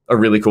have a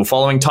really cool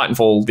following.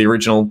 Titanfall, the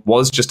original,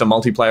 was just a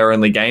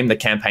multiplayer-only game. The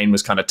campaign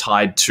was kind of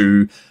tied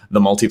to the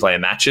multiplayer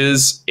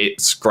matches.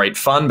 It's great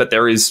fun, but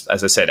there is,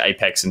 as I said,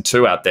 Apex and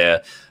 2 out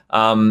there.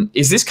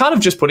 Is this kind of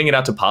just putting it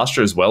out to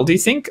pasture as well, do you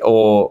think?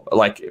 Or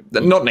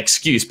not an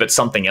excuse, but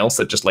something else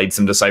that just leads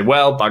them to say,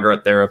 well, bugger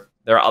it, there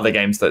are other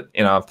games that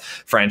in our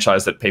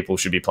franchise that people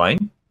should be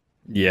playing?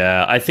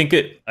 Yeah, I think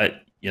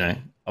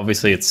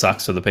obviously it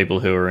sucks for the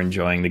people who are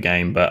enjoying the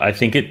game, but I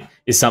think it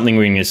is something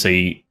we're going to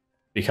see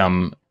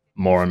become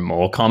more and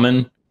more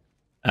common.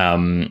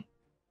 The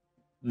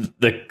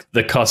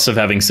costs of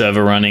having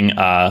server running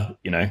are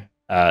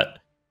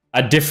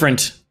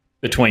different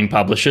between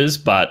publishers,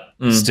 but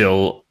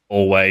still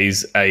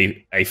always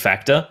a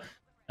factor.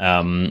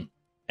 And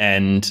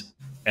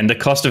the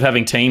cost of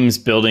having teams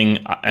building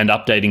and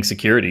updating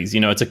securities,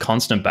 it's a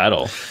constant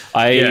battle.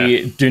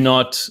 I do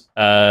not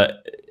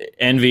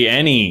envy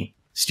any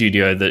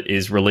studio that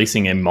is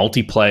releasing a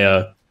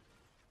multiplayer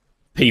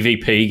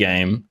PvP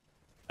game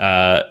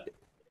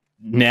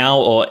now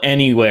or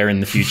anywhere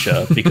in the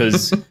future,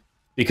 because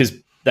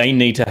they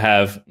need to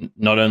have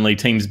not only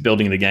teams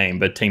building the game,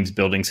 but teams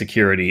building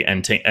security,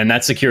 and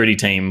that security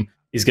team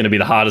is going to be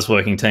the hardest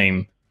working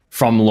team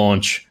from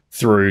launch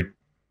through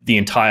the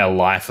entire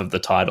life of the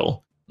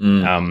title.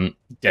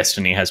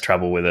 Destiny has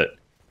trouble with it.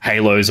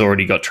 Halo's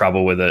already got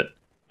trouble with it.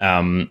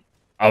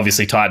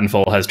 Obviously,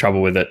 Titanfall has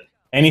trouble with it.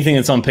 Anything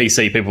that's on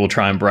PC, people will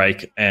try and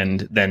break,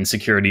 and then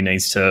security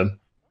needs to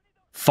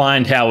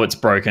find how it's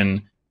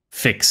broken,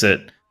 fix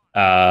it,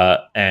 or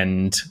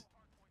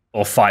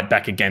fight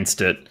back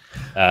against it.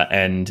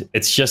 And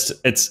it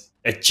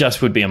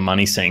just would be a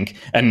money sink.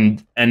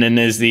 And then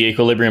there's the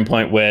equilibrium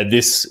point where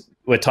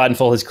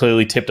Titanfall has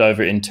clearly tipped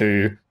over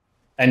into,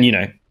 and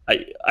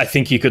I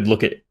think you could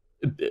look at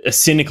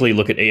cynically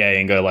look at EA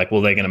and go like,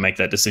 well, they're going to make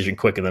that decision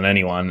quicker than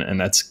anyone, and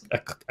that's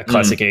a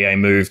classic EA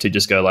move to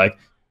just go like,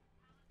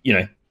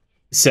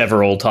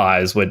 sever all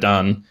ties, we're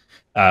done,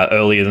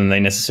 earlier than they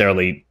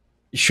necessarily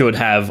should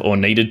have or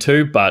needed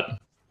to. But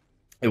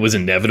it was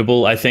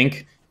inevitable, I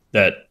think,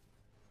 that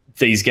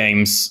these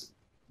games,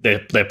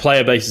 their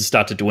player bases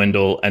start to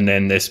dwindle, and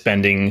then they're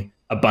spending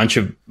a bunch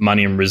of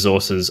money and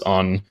resources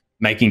on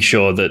making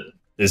sure that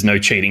there's no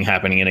cheating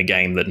happening in a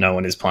game that no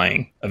one is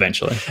playing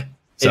eventually.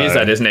 So, it is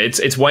that, isn't it?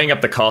 It's weighing up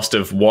the cost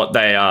of what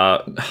they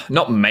are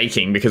not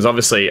making, because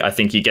obviously I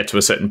think you get to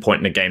a certain point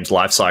in a game's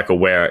life cycle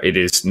where it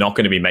is not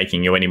going to be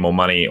making you any more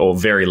money, or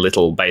very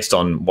little, based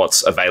on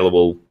what's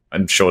available,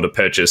 I'm sure, to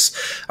purchase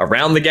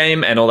around the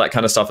game and all that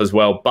kind of stuff as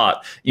well.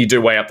 But you do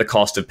weigh up the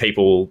cost of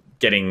people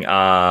getting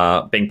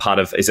being part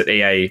of, is it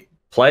EA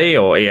Play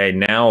or EA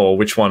Now, or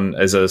which one,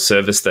 as a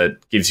service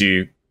that gives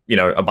you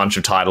a bunch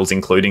of titles,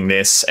 including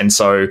this. And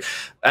so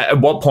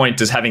at what point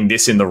does having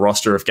this in the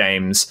roster of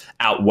games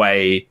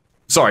outweigh,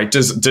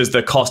 does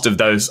the cost of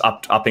those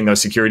upping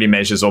those security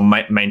measures or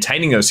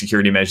maintaining those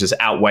security measures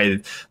outweigh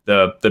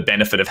the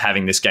benefit of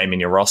having this game in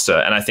your roster?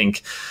 And I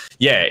think,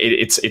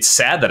 it's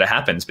sad that it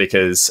happens,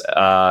 because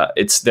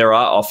there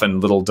are often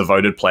little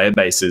devoted player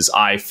bases.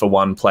 I, for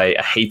one, play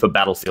a heap of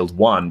Battlefield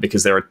 1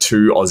 because there are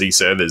 2 Aussie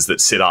servers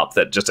that sit up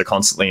that just are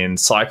constantly in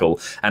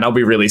cycle. And I'll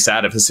be really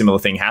sad if a similar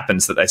thing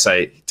happens, that they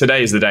say,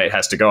 today is the day it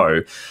has to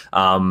go.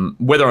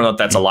 Whether or not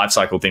that's a life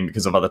cycle thing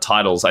because of other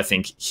titles, I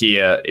think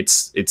here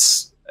it's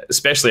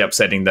especially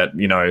upsetting that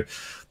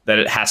that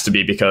it has to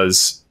be,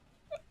 because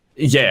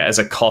as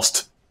a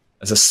cost,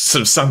 as a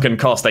sort of sunken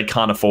cost, they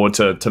can't afford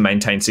to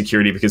maintain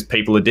security because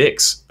people are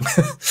dicks.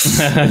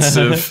 Miss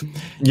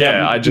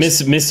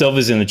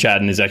Silver's in the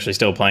chat and is actually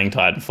still playing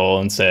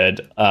Titanfall, and said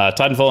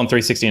Titanfall on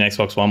 360 and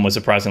Xbox One was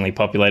surprisingly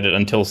populated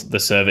until the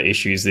server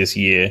issues this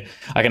year.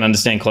 I can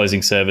understand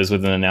closing servers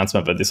with an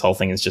announcement, but this whole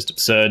thing is just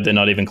absurd. They're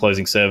not even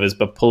closing servers,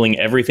 but pulling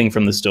everything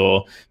from the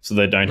store so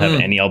they don't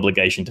have any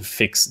obligation to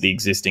fix the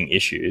existing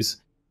issues.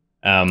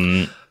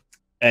 And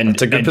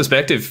it's a good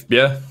perspective.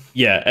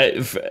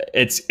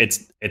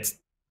 It's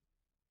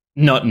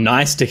not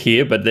nice to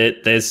hear, but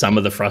there's some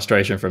of the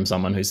frustration from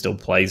someone who still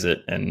plays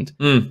it, and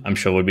I'm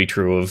sure would be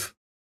true of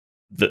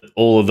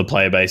all of the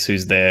player base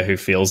who's there, who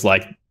feels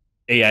like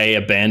EA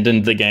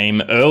abandoned the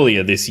game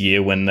earlier this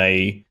year when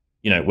they,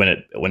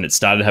 when it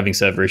started having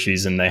server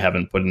issues, and they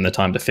haven't put in the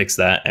time to fix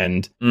that,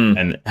 and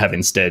have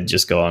instead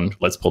just gone,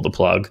 let's pull the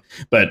plug.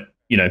 But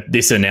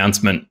this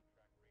announcement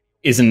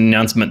is an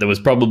announcement that was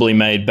probably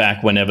made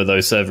back whenever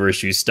those server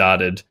issues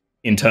started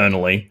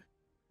internally,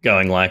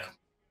 going like,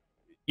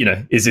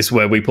 is this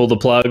where we pull the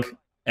plug?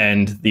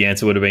 And the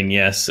answer would have been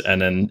yes.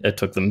 And then it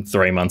took them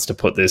 3 months to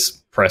put this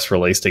press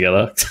release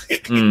together.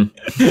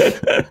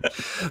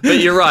 But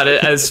you're right.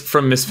 As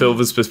from Miss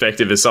Silver's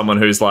perspective, as someone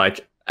who's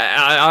like,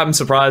 I'm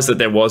surprised that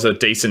there was a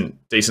decent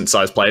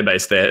sized player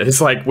base there.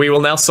 It's like, we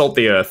will now salt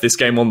the earth. This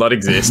game will not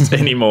exist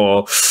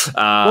anymore.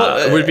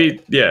 It would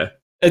be,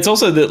 It's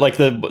also that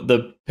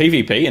the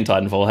PvP in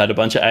Titanfall had a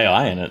bunch of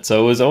AI in it,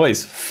 so it was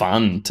always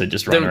fun to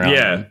just run around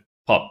and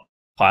pop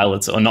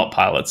pilots, or not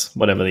pilots,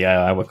 whatever the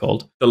AI were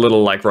called. The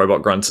little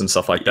robot grunts and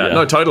stuff like that. Yeah.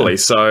 No, totally.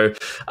 So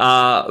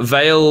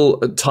Vale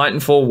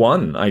Titanfall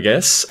 1, I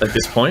guess, at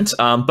this point.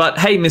 But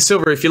hey, Miss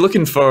Silver, if you're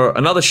looking for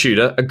another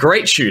shooter, a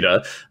great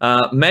shooter,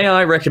 may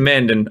I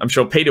recommend, and I'm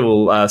sure Peter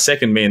will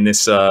second me in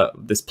this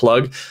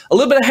plug, a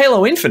little bit of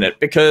Halo Infinite,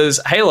 because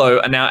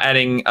Halo are now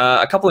adding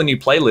a couple of new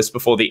playlists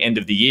before the end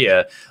of the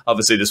year.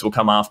 Obviously, this will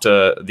come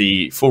after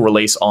the full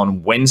release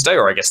on Wednesday,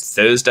 or I guess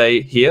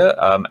Thursday here,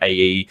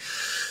 AE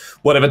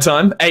whatever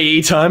time,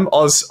 AE time,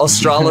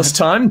 Australis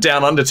time,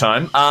 Down Under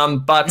time.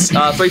 But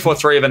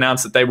 343 have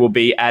announced that they will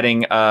be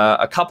adding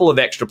a couple of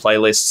extra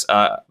playlists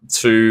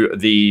to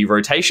the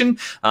rotation.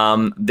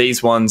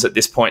 These ones at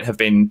this point have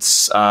been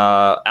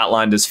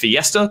outlined as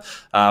Fiesta,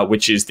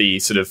 which is the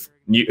sort of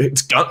new,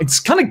 it's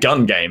kind of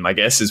gun game, I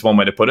guess, is one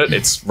way to put it.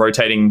 It's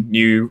rotating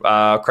new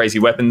crazy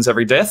weapons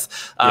every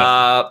death.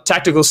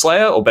 Tactical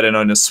Slayer, or better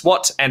known as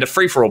SWAT, and a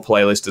free-for-all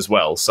playlist as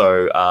well.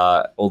 So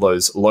all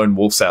those lone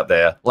wolves out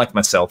there, like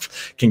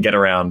myself, can get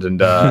around and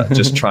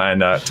just try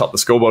and top the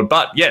scoreboard.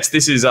 But yes,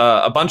 this is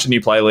a bunch of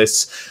new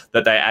playlists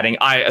that they're adding.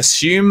 I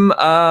assume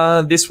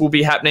this will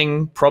be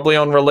happening probably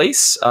on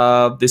release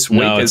this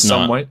week as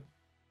some way.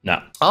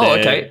 No. Oh,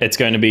 okay. It's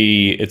going to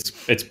be,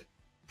 it's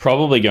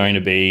probably going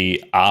to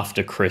be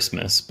after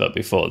Christmas, but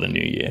before the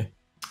new year.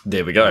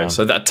 There we go.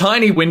 So that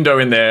tiny window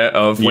in there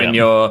of when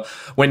you're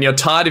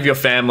tired of your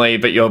family,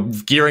 but you're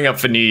gearing up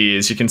for New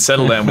Year's, you can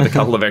settle down with a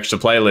couple of extra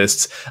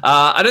playlists.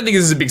 I don't think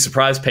this is a big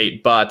surprise,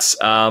 Pete, but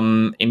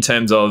in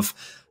terms of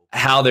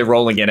how they're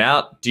rolling it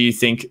out, do you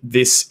think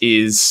this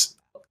is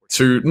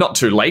not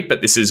too late,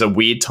 but this is a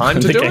weird time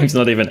to do it? The game's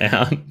not even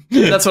out.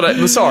 That's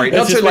what sorry,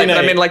 not too late, but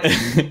I mean, like...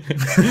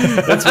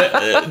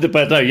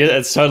 but no,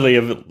 it's totally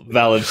a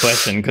valid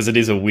question, because it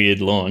is a weird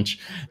launch.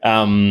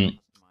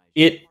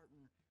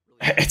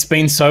 It's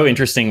been so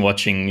interesting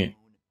watching...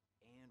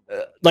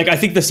 I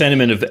think the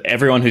sentiment of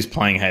everyone who's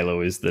playing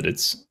Halo is that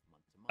it's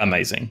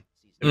amazing.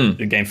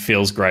 The game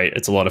feels great.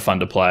 It's a lot of fun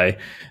to play.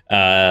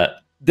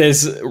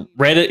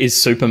 Reddit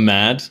is super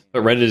mad,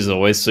 but Reddit is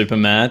always super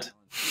mad.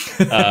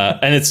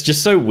 And it's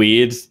just so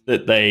weird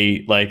that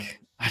they like,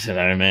 I don't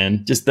know,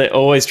 man. Just they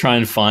always try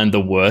and find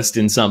the worst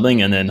in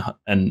something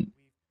and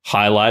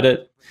highlight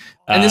it.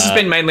 And this has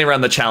been mainly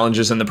around the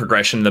challenges and the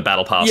progression, the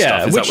battle pass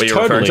stuff. Is that what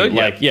you're referring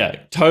to?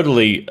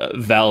 Totally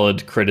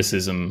valid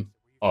criticism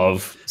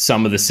of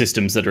some of the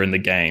systems that are in the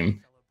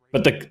game.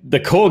 But the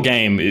core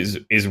game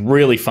is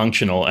really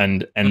functional,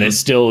 and they're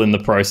still in the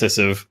process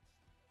of.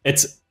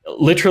 It's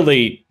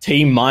literally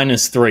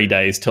T-3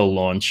 days till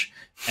launch,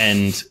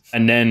 and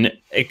then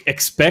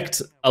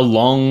expect a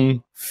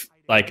long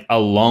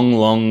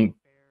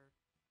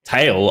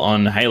tail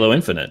on Halo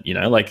Infinite, you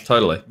know, like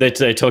totally.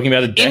 They're talking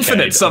about a decade.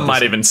 Infinite, some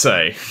might even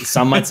say.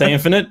 Some might say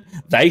infinite.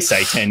 They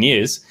say 10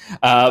 years.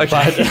 But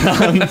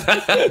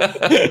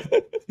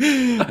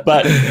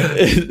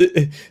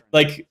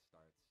like,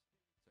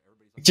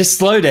 just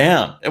slow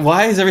down.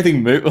 Why is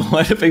everything move?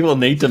 Why do people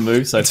need to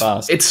move so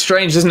fast? It's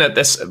strange, isn't it?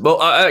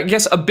 I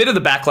guess a bit of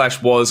the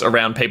backlash was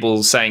around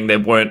people saying there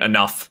weren't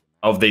enough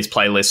of these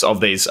playlists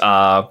of these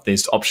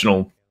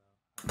optional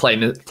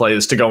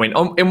players to go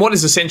in what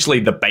is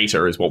essentially the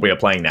beta is what we are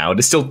playing now. It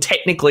is still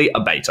technically a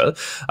beta,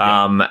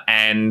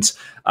 and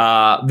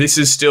this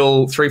is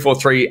still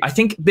 343, I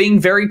think, being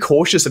very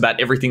cautious about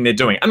everything they're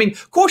doing. I mean,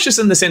 cautious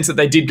in the sense that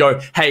they did go,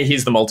 hey,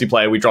 here's the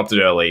multiplayer, we dropped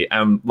it early.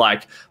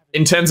 Like,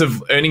 in terms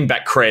of earning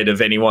back cred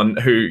of anyone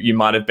who you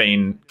might have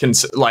been,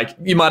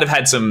 you might have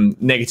had some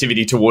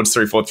negativity towards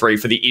 343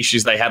 for the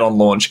issues they had on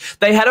launch.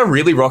 They had a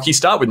really rocky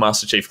start with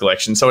Master Chief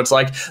Collection, so it's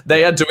like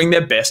they are doing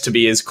their best to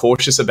be as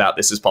cautious about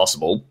this as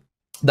possible.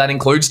 That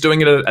includes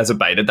doing it as a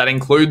beta. That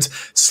includes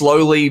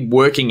slowly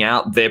working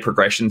out their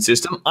progression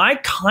system. I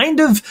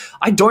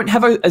don't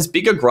have as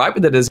big a gripe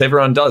with it as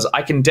everyone does.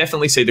 I can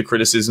definitely see the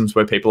criticisms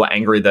where people are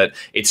angry that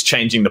it's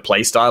changing the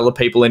play style of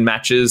people in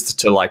matches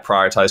to like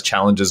prioritize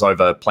challenges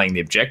over playing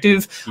the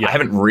objective. Yeah. I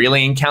haven't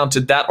really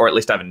encountered that, or at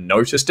least I haven't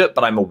noticed it,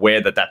 but I'm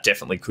aware that that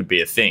definitely could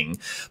be a thing.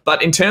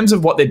 But in terms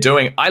of what they're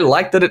doing, I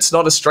like that it's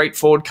not a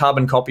straightforward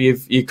carbon copy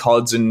of your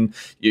CODs and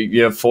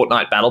your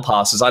Fortnite battle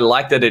passes. I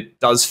like that it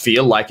does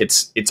feel like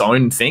it's its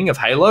own thing of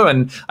Halo,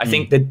 and I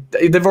think that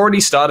they've already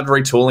started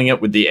retooling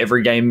it with the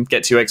every game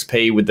gets you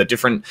XP, with the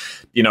different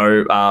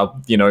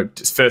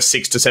first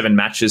 6 to 7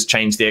 matches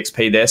change the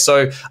XP there.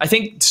 So I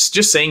think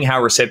just seeing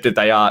how receptive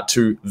they are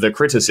to the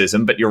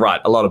criticism, but you're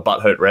right, a lot of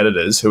butthurt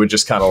Redditors who are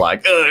just kind of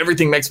like,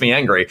 everything makes me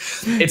angry.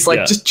 It's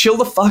like, just chill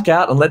the fuck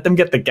out and let them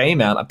get the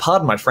game out.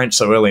 Pardon my French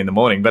so early in the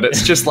morning, but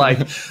it's just like,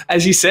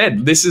 as you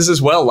said, this is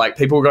as well, like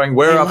people going,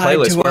 where are our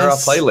playlists? Where are our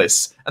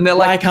playlists? And they're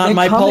like, why can't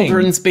my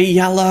pauldrons be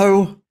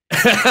yellow?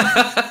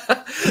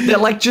 They're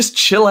like, just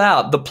chill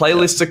out. The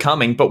playlists are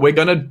coming, but we're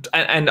going to,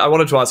 and I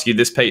wanted to ask you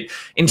this, Pete,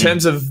 in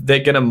terms of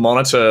they're going to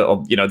monitor,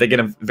 or, they're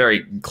going to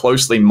very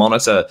closely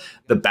monitor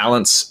the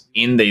balance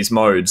in these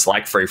modes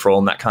like free-for-all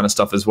and that kind of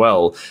stuff as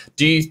well.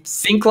 Do you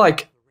think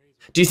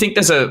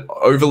there's a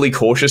overly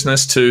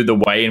cautiousness to the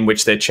way in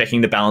which they're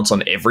checking the balance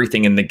on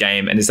everything in the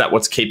game, and is that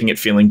what's keeping it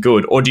feeling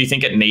good? Or do you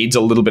think it needs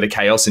a little bit of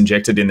chaos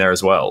injected in there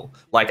as well?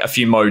 Like a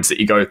few modes that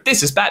you go,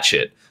 this is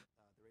batshit.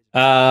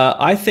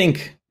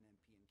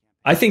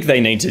 I think they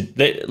need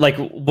to, like,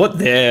 what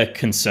their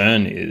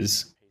concern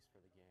is,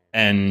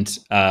 and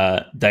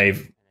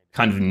they've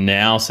kind of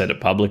now said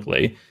it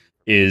publicly,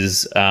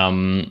 is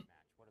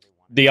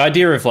the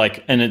idea of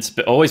like, and it's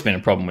always been a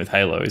problem with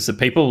Halo, is that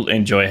people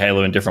enjoy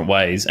Halo in different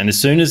ways, and as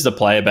soon as the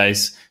player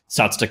base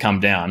starts to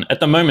come down, at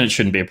the moment it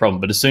shouldn't be a problem,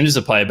 but as soon as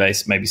the player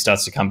base maybe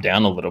starts to come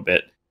down a little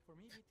bit,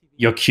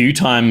 your queue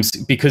times,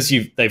 because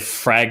they've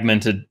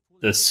fragmented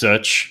the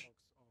search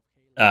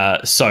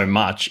so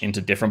much into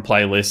different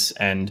playlists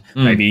and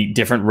maybe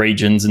different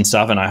regions and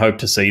stuff, and I hope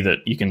to see that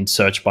you can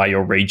search by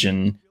your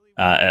region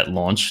at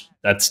launch.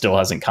 That still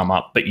hasn't come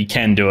up, but you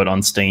can do it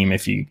on Steam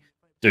if you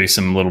do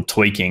some little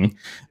tweaking.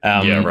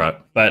 Yeah, right.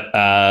 But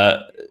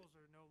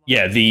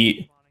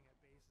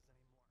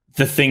the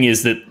thing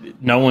is that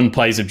no one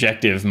plays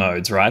objective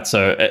modes, right?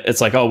 So it's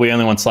like, oh, we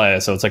only want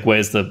Slayer, so it's like,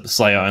 where's the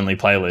Slayer only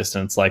playlist?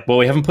 And it's like, well,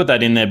 we haven't put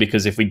that in there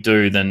because if we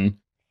do, then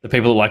the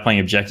people that like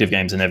playing objective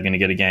games are never going to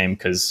get a game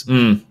because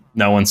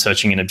no one's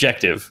searching an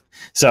objective.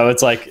 So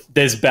it's like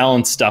there's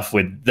balanced stuff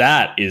with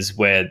that is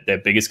where their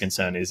biggest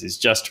concern is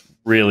just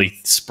really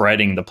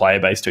spreading the player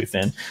base too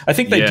thin. I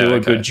think they do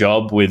a good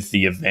job with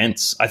the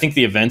events. I think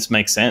the events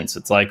make sense.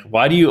 It's like,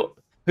 who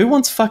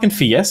wants fucking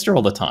Fiesta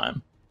all the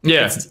time?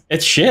 Yeah.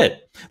 It's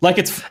shit. Like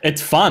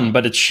it's fun,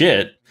 but it's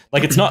shit.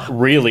 Like it's not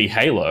really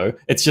Halo.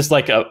 It's just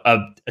like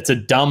it's a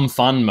dumb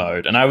fun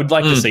mode. And I would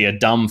like to see a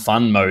dumb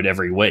fun mode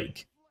every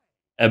week.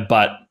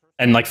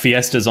 And like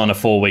Fiesta's on a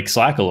 4-week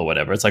cycle or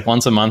whatever. It's like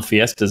once a month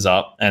Fiesta's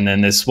up, and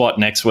then there's SWAT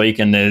next week,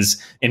 and there's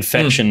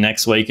Infection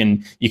next week,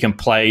 and you can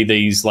play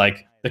these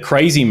like the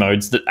crazy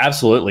modes that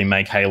absolutely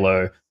make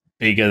Halo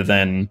bigger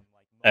than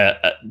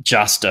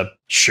just a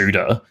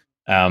shooter.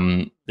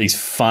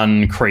 These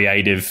fun,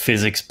 creative,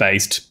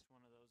 physics-based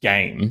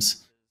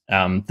games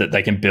that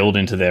they can build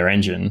into their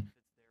engine.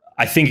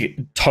 I think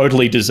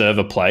totally deserve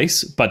a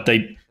place, but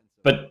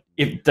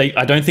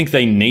I don't think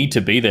they need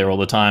to be there all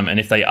the time. And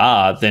if they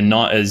are, they're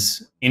not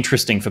as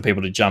interesting for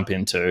people to jump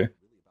into.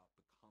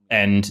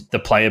 And the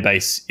player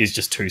base is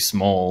just too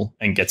small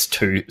and gets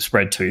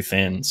spread too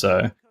thin.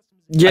 So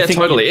yeah,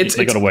 totally.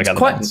 They got to work out the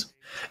balance.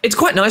 It's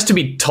quite nice to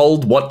be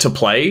told what to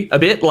play a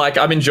bit. Like,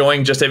 I'm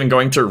enjoying just even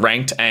going through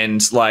ranked,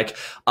 and like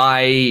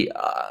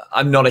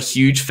I'm not a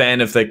huge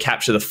fan of the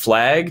capture the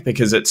flag,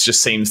 because it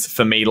just seems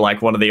for me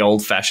like one of the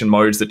old fashioned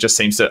modes that just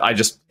seems to, I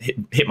just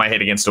hit my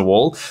head against a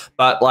wall.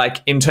 But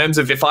like, in terms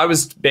of if I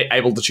was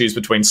able to choose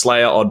between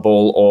Slayer,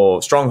 Oddball,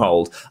 or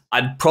Stronghold,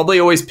 I'd probably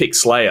always pick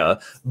Slayer.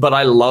 But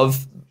I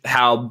love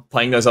how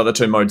playing those other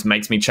two modes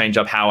makes me change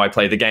up how I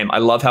play the game. I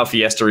love how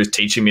Fiesta is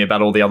teaching me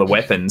about all the other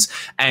weapons,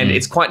 and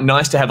it's quite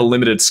nice to have a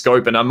limited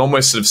scope. And I'm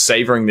almost sort of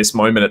savoring this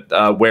moment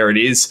where it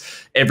is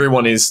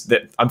everyone is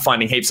that I'm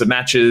finding heaps of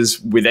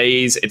matches with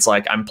ease. It's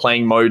like I'm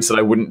playing modes that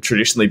I wouldn't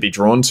traditionally be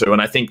drawn to,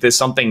 and I think there's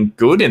something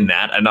good in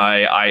that. And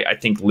I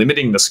think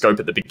limiting the scope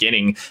at the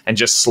beginning and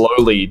just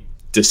slowly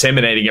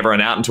disseminating everyone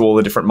out into all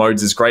the different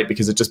modes is great,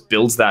 because it just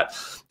builds that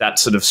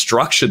sort of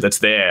structure that's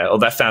there, or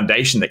that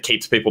foundation that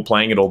keeps people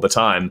playing it all the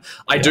time.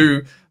 I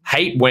do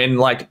hate when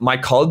like my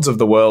CODs of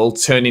the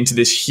world turn into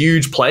this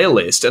huge player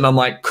list, and I'm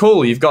like,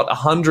 cool, you've got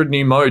 100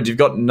 new modes, you've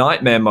got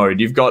Nightmare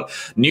mode, you've got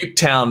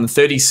Nuketown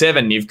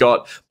 37, you've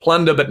got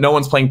Plunder, but no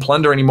one's playing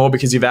Plunder anymore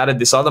because you've added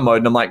this other mode.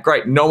 And I'm like,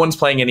 great, no one's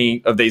playing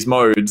any of these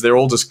modes, they're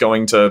all just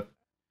going to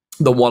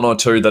the one or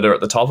two that are at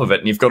the top of it,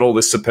 and you've got all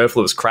this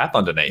superfluous crap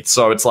underneath.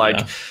 So it's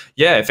like,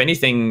 yeah, if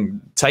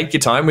anything, take your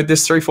time with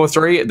this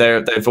 343.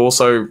 They've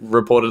also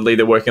reportedly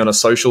they're working on a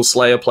social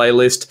Slayer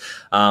playlist,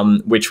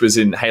 which was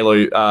in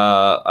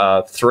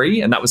Halo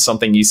 3, and that was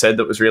something you said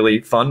that was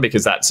really fun,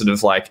 because that sort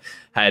of like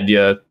had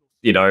your,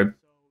 you know,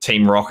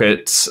 Team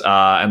Rocket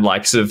and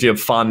like sort of your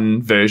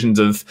fun versions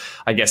of,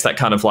 I guess, that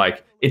kind of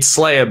like, it's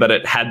Slayer, but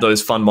it had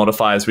those fun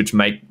modifiers, which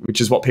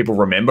is what people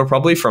remember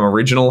probably from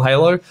original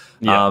Halo.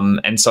 Yeah.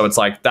 And so it's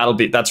like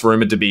that's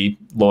rumored to be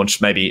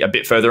launched maybe a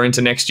bit further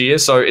into next year.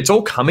 So it's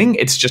all coming.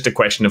 It's just a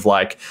question of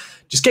like,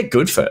 just get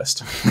good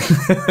first.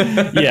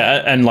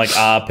 Yeah, and like,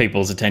 are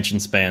people's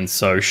attention spans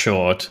so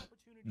short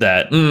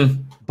that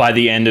by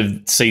the end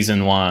of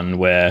season 1,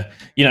 where,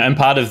 you know, and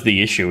part of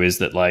the issue is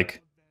that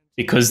like,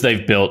 because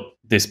they've built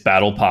this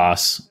battle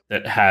pass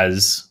that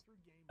has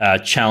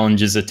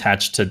challenges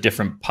attached to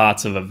different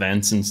parts of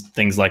events and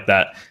things like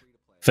that,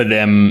 for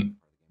them,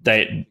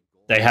 they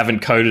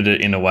haven't coded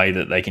it in a way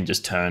that they can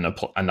just turn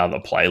another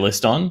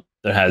playlist on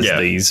that has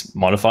these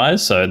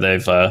modifiers. So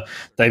they've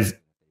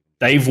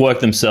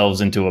worked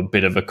themselves into a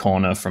bit of a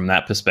corner from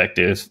that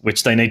perspective,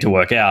 which they need to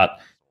work out.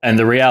 And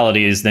the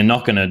reality is they're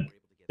not going to.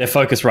 Their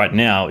focus right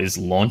now is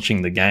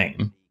launching the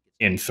game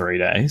in 3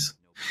 days,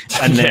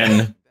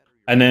 and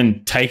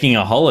then taking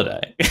a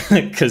holiday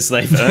because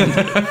they've earned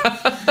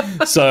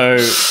it. So,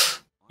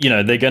 you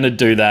know, they're going to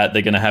do that.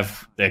 They're going to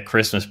have their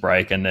Christmas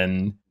break, and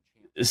then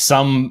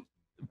some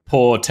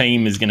poor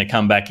team is going to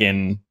come back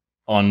in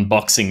on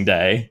Boxing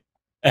Day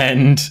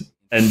and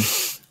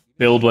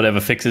build whatever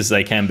fixes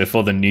they can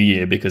before the new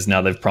year, because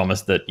now they've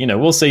promised that, you know,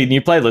 we'll see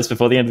new playlists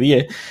before the end of the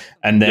year.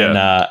 And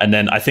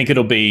then I think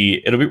it'll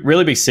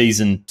really be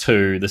season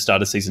 2, the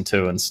start of season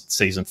 2 and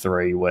season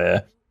 3,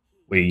 where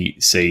we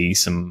see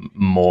some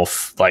more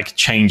like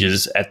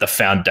changes at the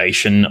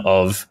foundation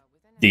of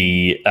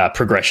the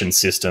progression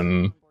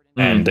system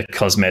and the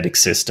cosmetic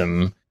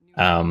system.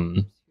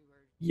 But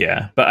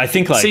I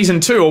think like season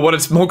 2, or what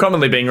it's more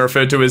commonly being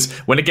referred to as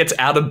when it gets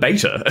out of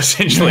beta,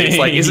 essentially. It's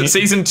like, is it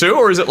season 2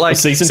 or is it like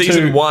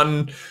season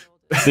 1?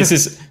 This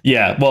is,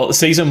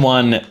 season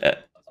 1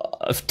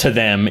 to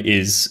them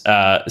is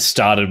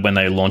started when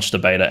they launched the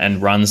beta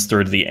and runs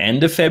through to the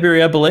end of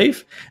February, I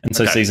believe. And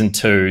so season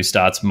 2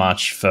 starts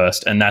March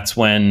 1st. And that's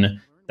when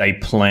they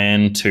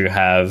plan to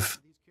have,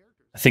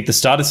 I think the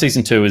start of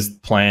season 2 is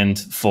planned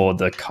for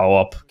the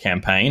co-op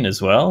campaign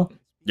as well.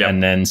 Yep.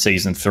 And then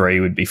season 3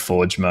 would be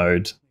Forge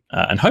mode,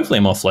 and hopefully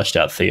a more fleshed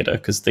out theater,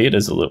 because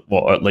theater's a little,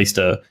 or at least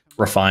a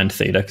refined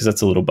theater, because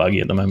that's a little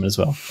buggy at the moment as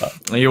well.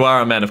 But you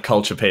are a man of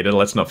culture, Peter.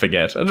 Let's not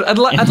forget. I'd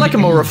like a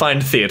more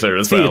refined theater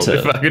as well,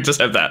 if I could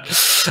just have that.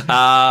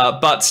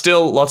 But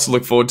still, lots to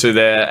look forward to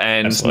there,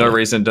 and Absolutely. No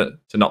reason to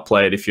not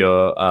play it if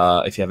you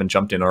haven't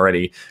jumped in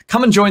already.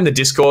 Come and join the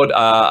Discord.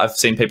 I've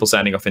seen people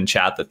sounding off in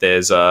chat that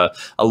there's a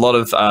lot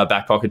of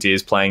back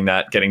pocketeers playing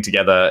that, getting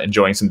together,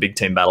 enjoying some big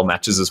team battle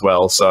matches as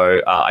well.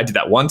 So I did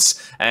that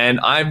once, and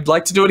I'd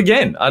like to do it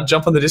again. I'd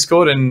jump on the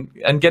Discord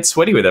and get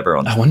sweaty with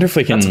everyone. I wonder if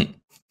we can.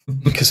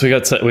 Because we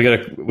got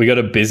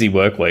a busy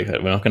work week.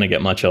 We're not going to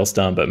get much else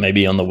done, but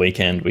maybe on the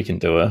weekend we can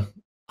do a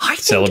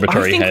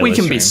celebratory Halo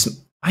stream.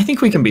 I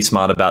think we can be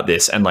smart about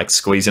this and like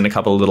squeeze in a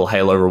couple of little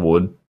Halo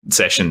reward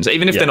sessions,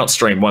 even if they're not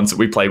streamed, ones that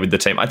we play with the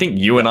team. I think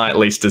you and I at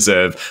least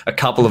deserve a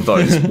couple of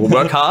those. We'll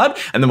work hard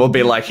and then we'll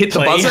be like, hit the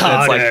buzzer.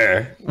 And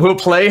it's like, we'll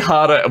play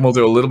harder and we'll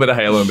do a little bit of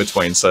Halo in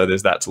between. So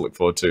there's that to look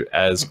forward to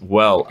as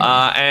well.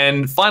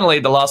 And finally,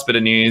 the last bit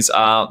of news,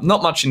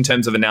 not much in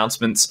terms of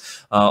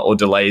announcements or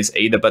delays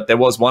either, but there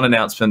was one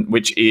announcement,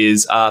 which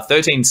is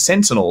 13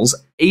 Sentinels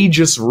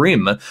Aegis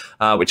Rim,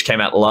 which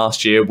came out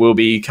last year, will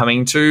be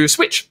coming to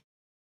Switch.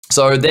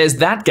 So there's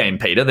that game,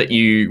 Peter, that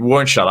you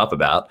won't shut up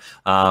about,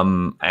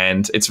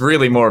 and it's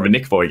really more of a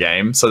Nick Boy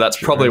game, so that's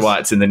probably why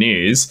it's in the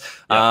news.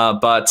 Yep.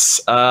 This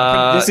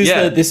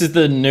is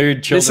the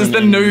nude children. This is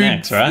the nude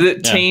mechs,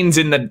 right? teens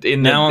in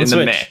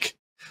the mech.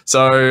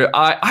 So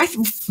I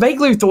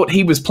vaguely thought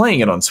he was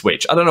playing it on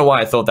Switch. I don't know why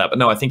I thought that, but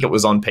no, I think it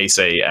was on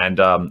PC. And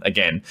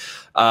again,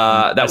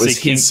 that was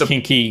his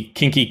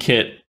kinky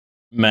Kit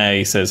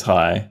May says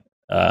hi.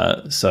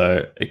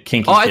 So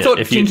Kinky. Oh, I Kit. thought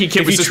Kinky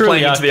Kit was just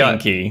playing into the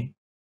kinky.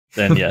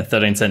 Then yeah,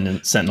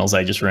 13 Sentinels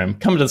Aegis Rim.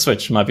 Come to the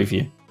Switch, might be for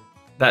you.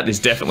 That is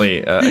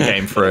definitely a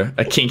game for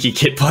a Kinky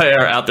Kit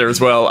player out there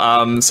as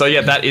well. So yeah,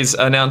 that is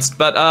announced.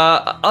 But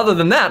other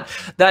than that,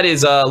 that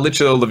is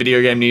literally all the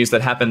video game news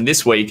that happened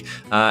this week.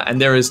 And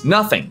there is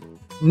nothing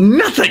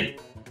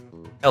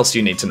else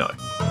you need to know.